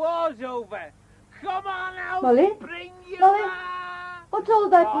like the war's over! Come on out! Molly? Bring your Molly? ma! What's all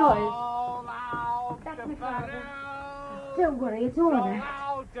that noise? All out That's to my father. barrel! Don't worry, it's all All right.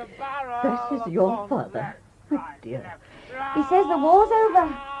 out to barrel! This is your upon father. left, Oh, right, dear. left, He says the war's over.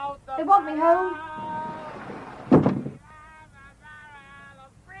 out the They want me home.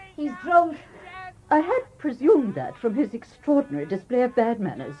 He's drunk. I had presumed that from his extraordinary display of bad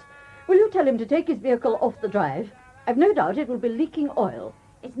manners. Will you tell him to take his vehicle off the drive? I've no doubt it will be leaking oil.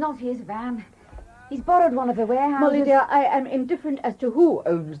 It's not his van. He's borrowed one of the warehouses. Molly, dear, I am indifferent as to who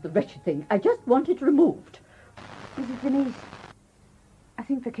owns the wretched thing. I just want it removed. Mrs. Denise, I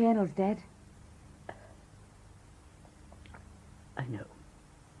think the Colonel's dead. I know.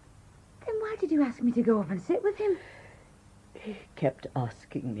 Then why did you ask me to go up and sit with him? He kept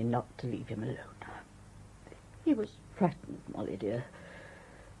asking me not to leave him alone. He was frightened, Molly, dear.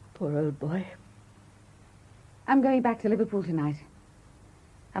 Poor old boy. I'm going back to Liverpool tonight.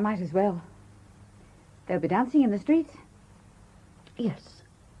 I might as well. They'll be dancing in the streets. Yes,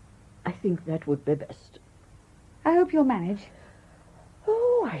 I think that would be best. I hope you'll manage.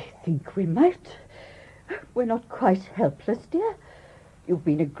 Oh, I think we might. We're not quite helpless, dear. You've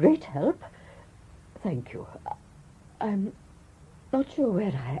been a great help. Thank you. I'm not sure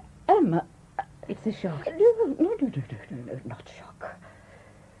where I am. It's a shock. No, not shock.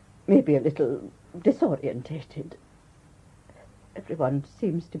 Maybe a little disorientated. Everyone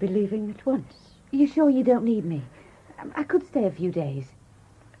seems to be leaving at once. You sure you don't need me? I could stay a few days.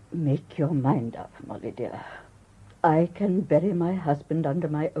 Make your mind up, Molly, dear. I can bury my husband under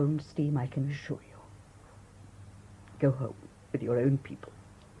my own steam, I can assure you. Go home with your own people.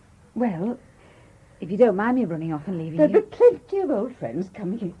 Well, if you don't mind me running off and leaving There'll be you... plenty of old friends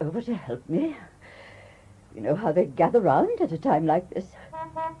coming over to help me. You know how they gather round at a time like this.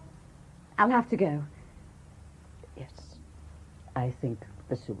 I'll have to go. Yes, I think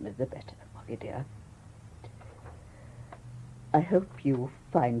the sooner the better, Molly dear. I hope you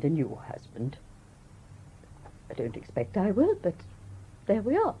find a new husband. I don't expect I will, but there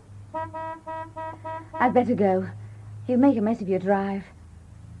we are. I'd better go. He'll make a mess of your drive.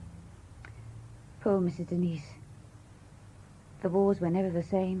 Poor Mrs. Denise. The wars were never the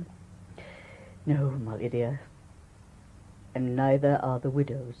same. No, Molly dear. And neither are the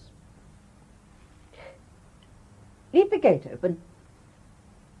widows. Leave the gate open.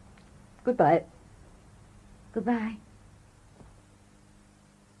 Goodbye. Goodbye.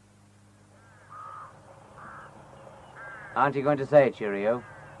 Aren't you going to say cheerio?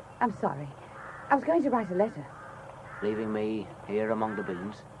 I'm sorry. I was going to write a letter. Leaving me here among the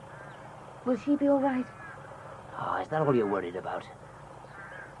billings? Will she be all right? Oh, is that all you're worried about?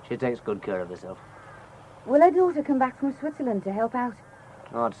 She takes good care of herself. Will her daughter come back from Switzerland to help out?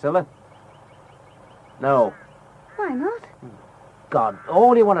 Oh, Scylla? No. Why not? God,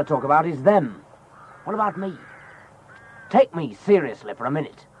 all you want to talk about is them. What about me? Take me seriously for a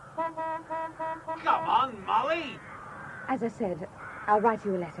minute. Come on, Molly! As I said, I'll write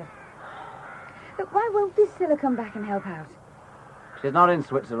you a letter. Look, why won't this Scylla come back and help out? She's not in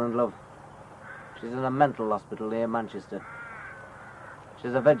Switzerland, love. She's in a mental hospital near Manchester.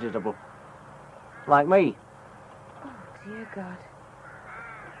 She's a vegetable. Like me. Oh, dear God.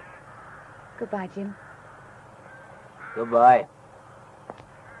 Goodbye, Jim. Goodbye.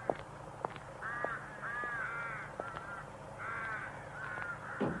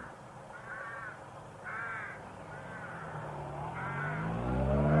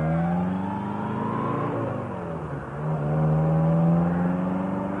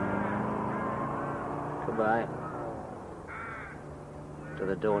 Goodbye. To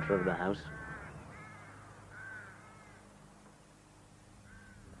the daughter of the house.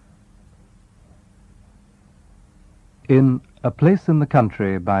 In A Place in the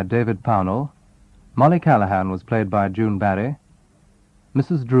Country by David Pownall, Molly Callahan was played by June Barry,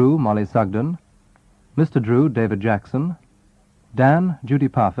 Mrs. Drew, Molly Sugden, Mr. Drew, David Jackson, Dan, Judy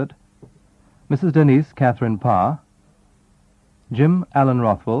Parfitt, Mrs. Denise, Catherine Parr, Jim, Alan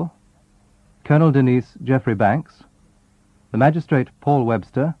Rothwell, Colonel Denise, Geoffrey Banks, the Magistrate, Paul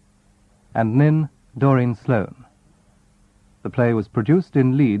Webster, and Nin, Doreen Sloane. The play was produced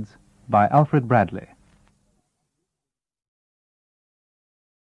in Leeds by Alfred Bradley.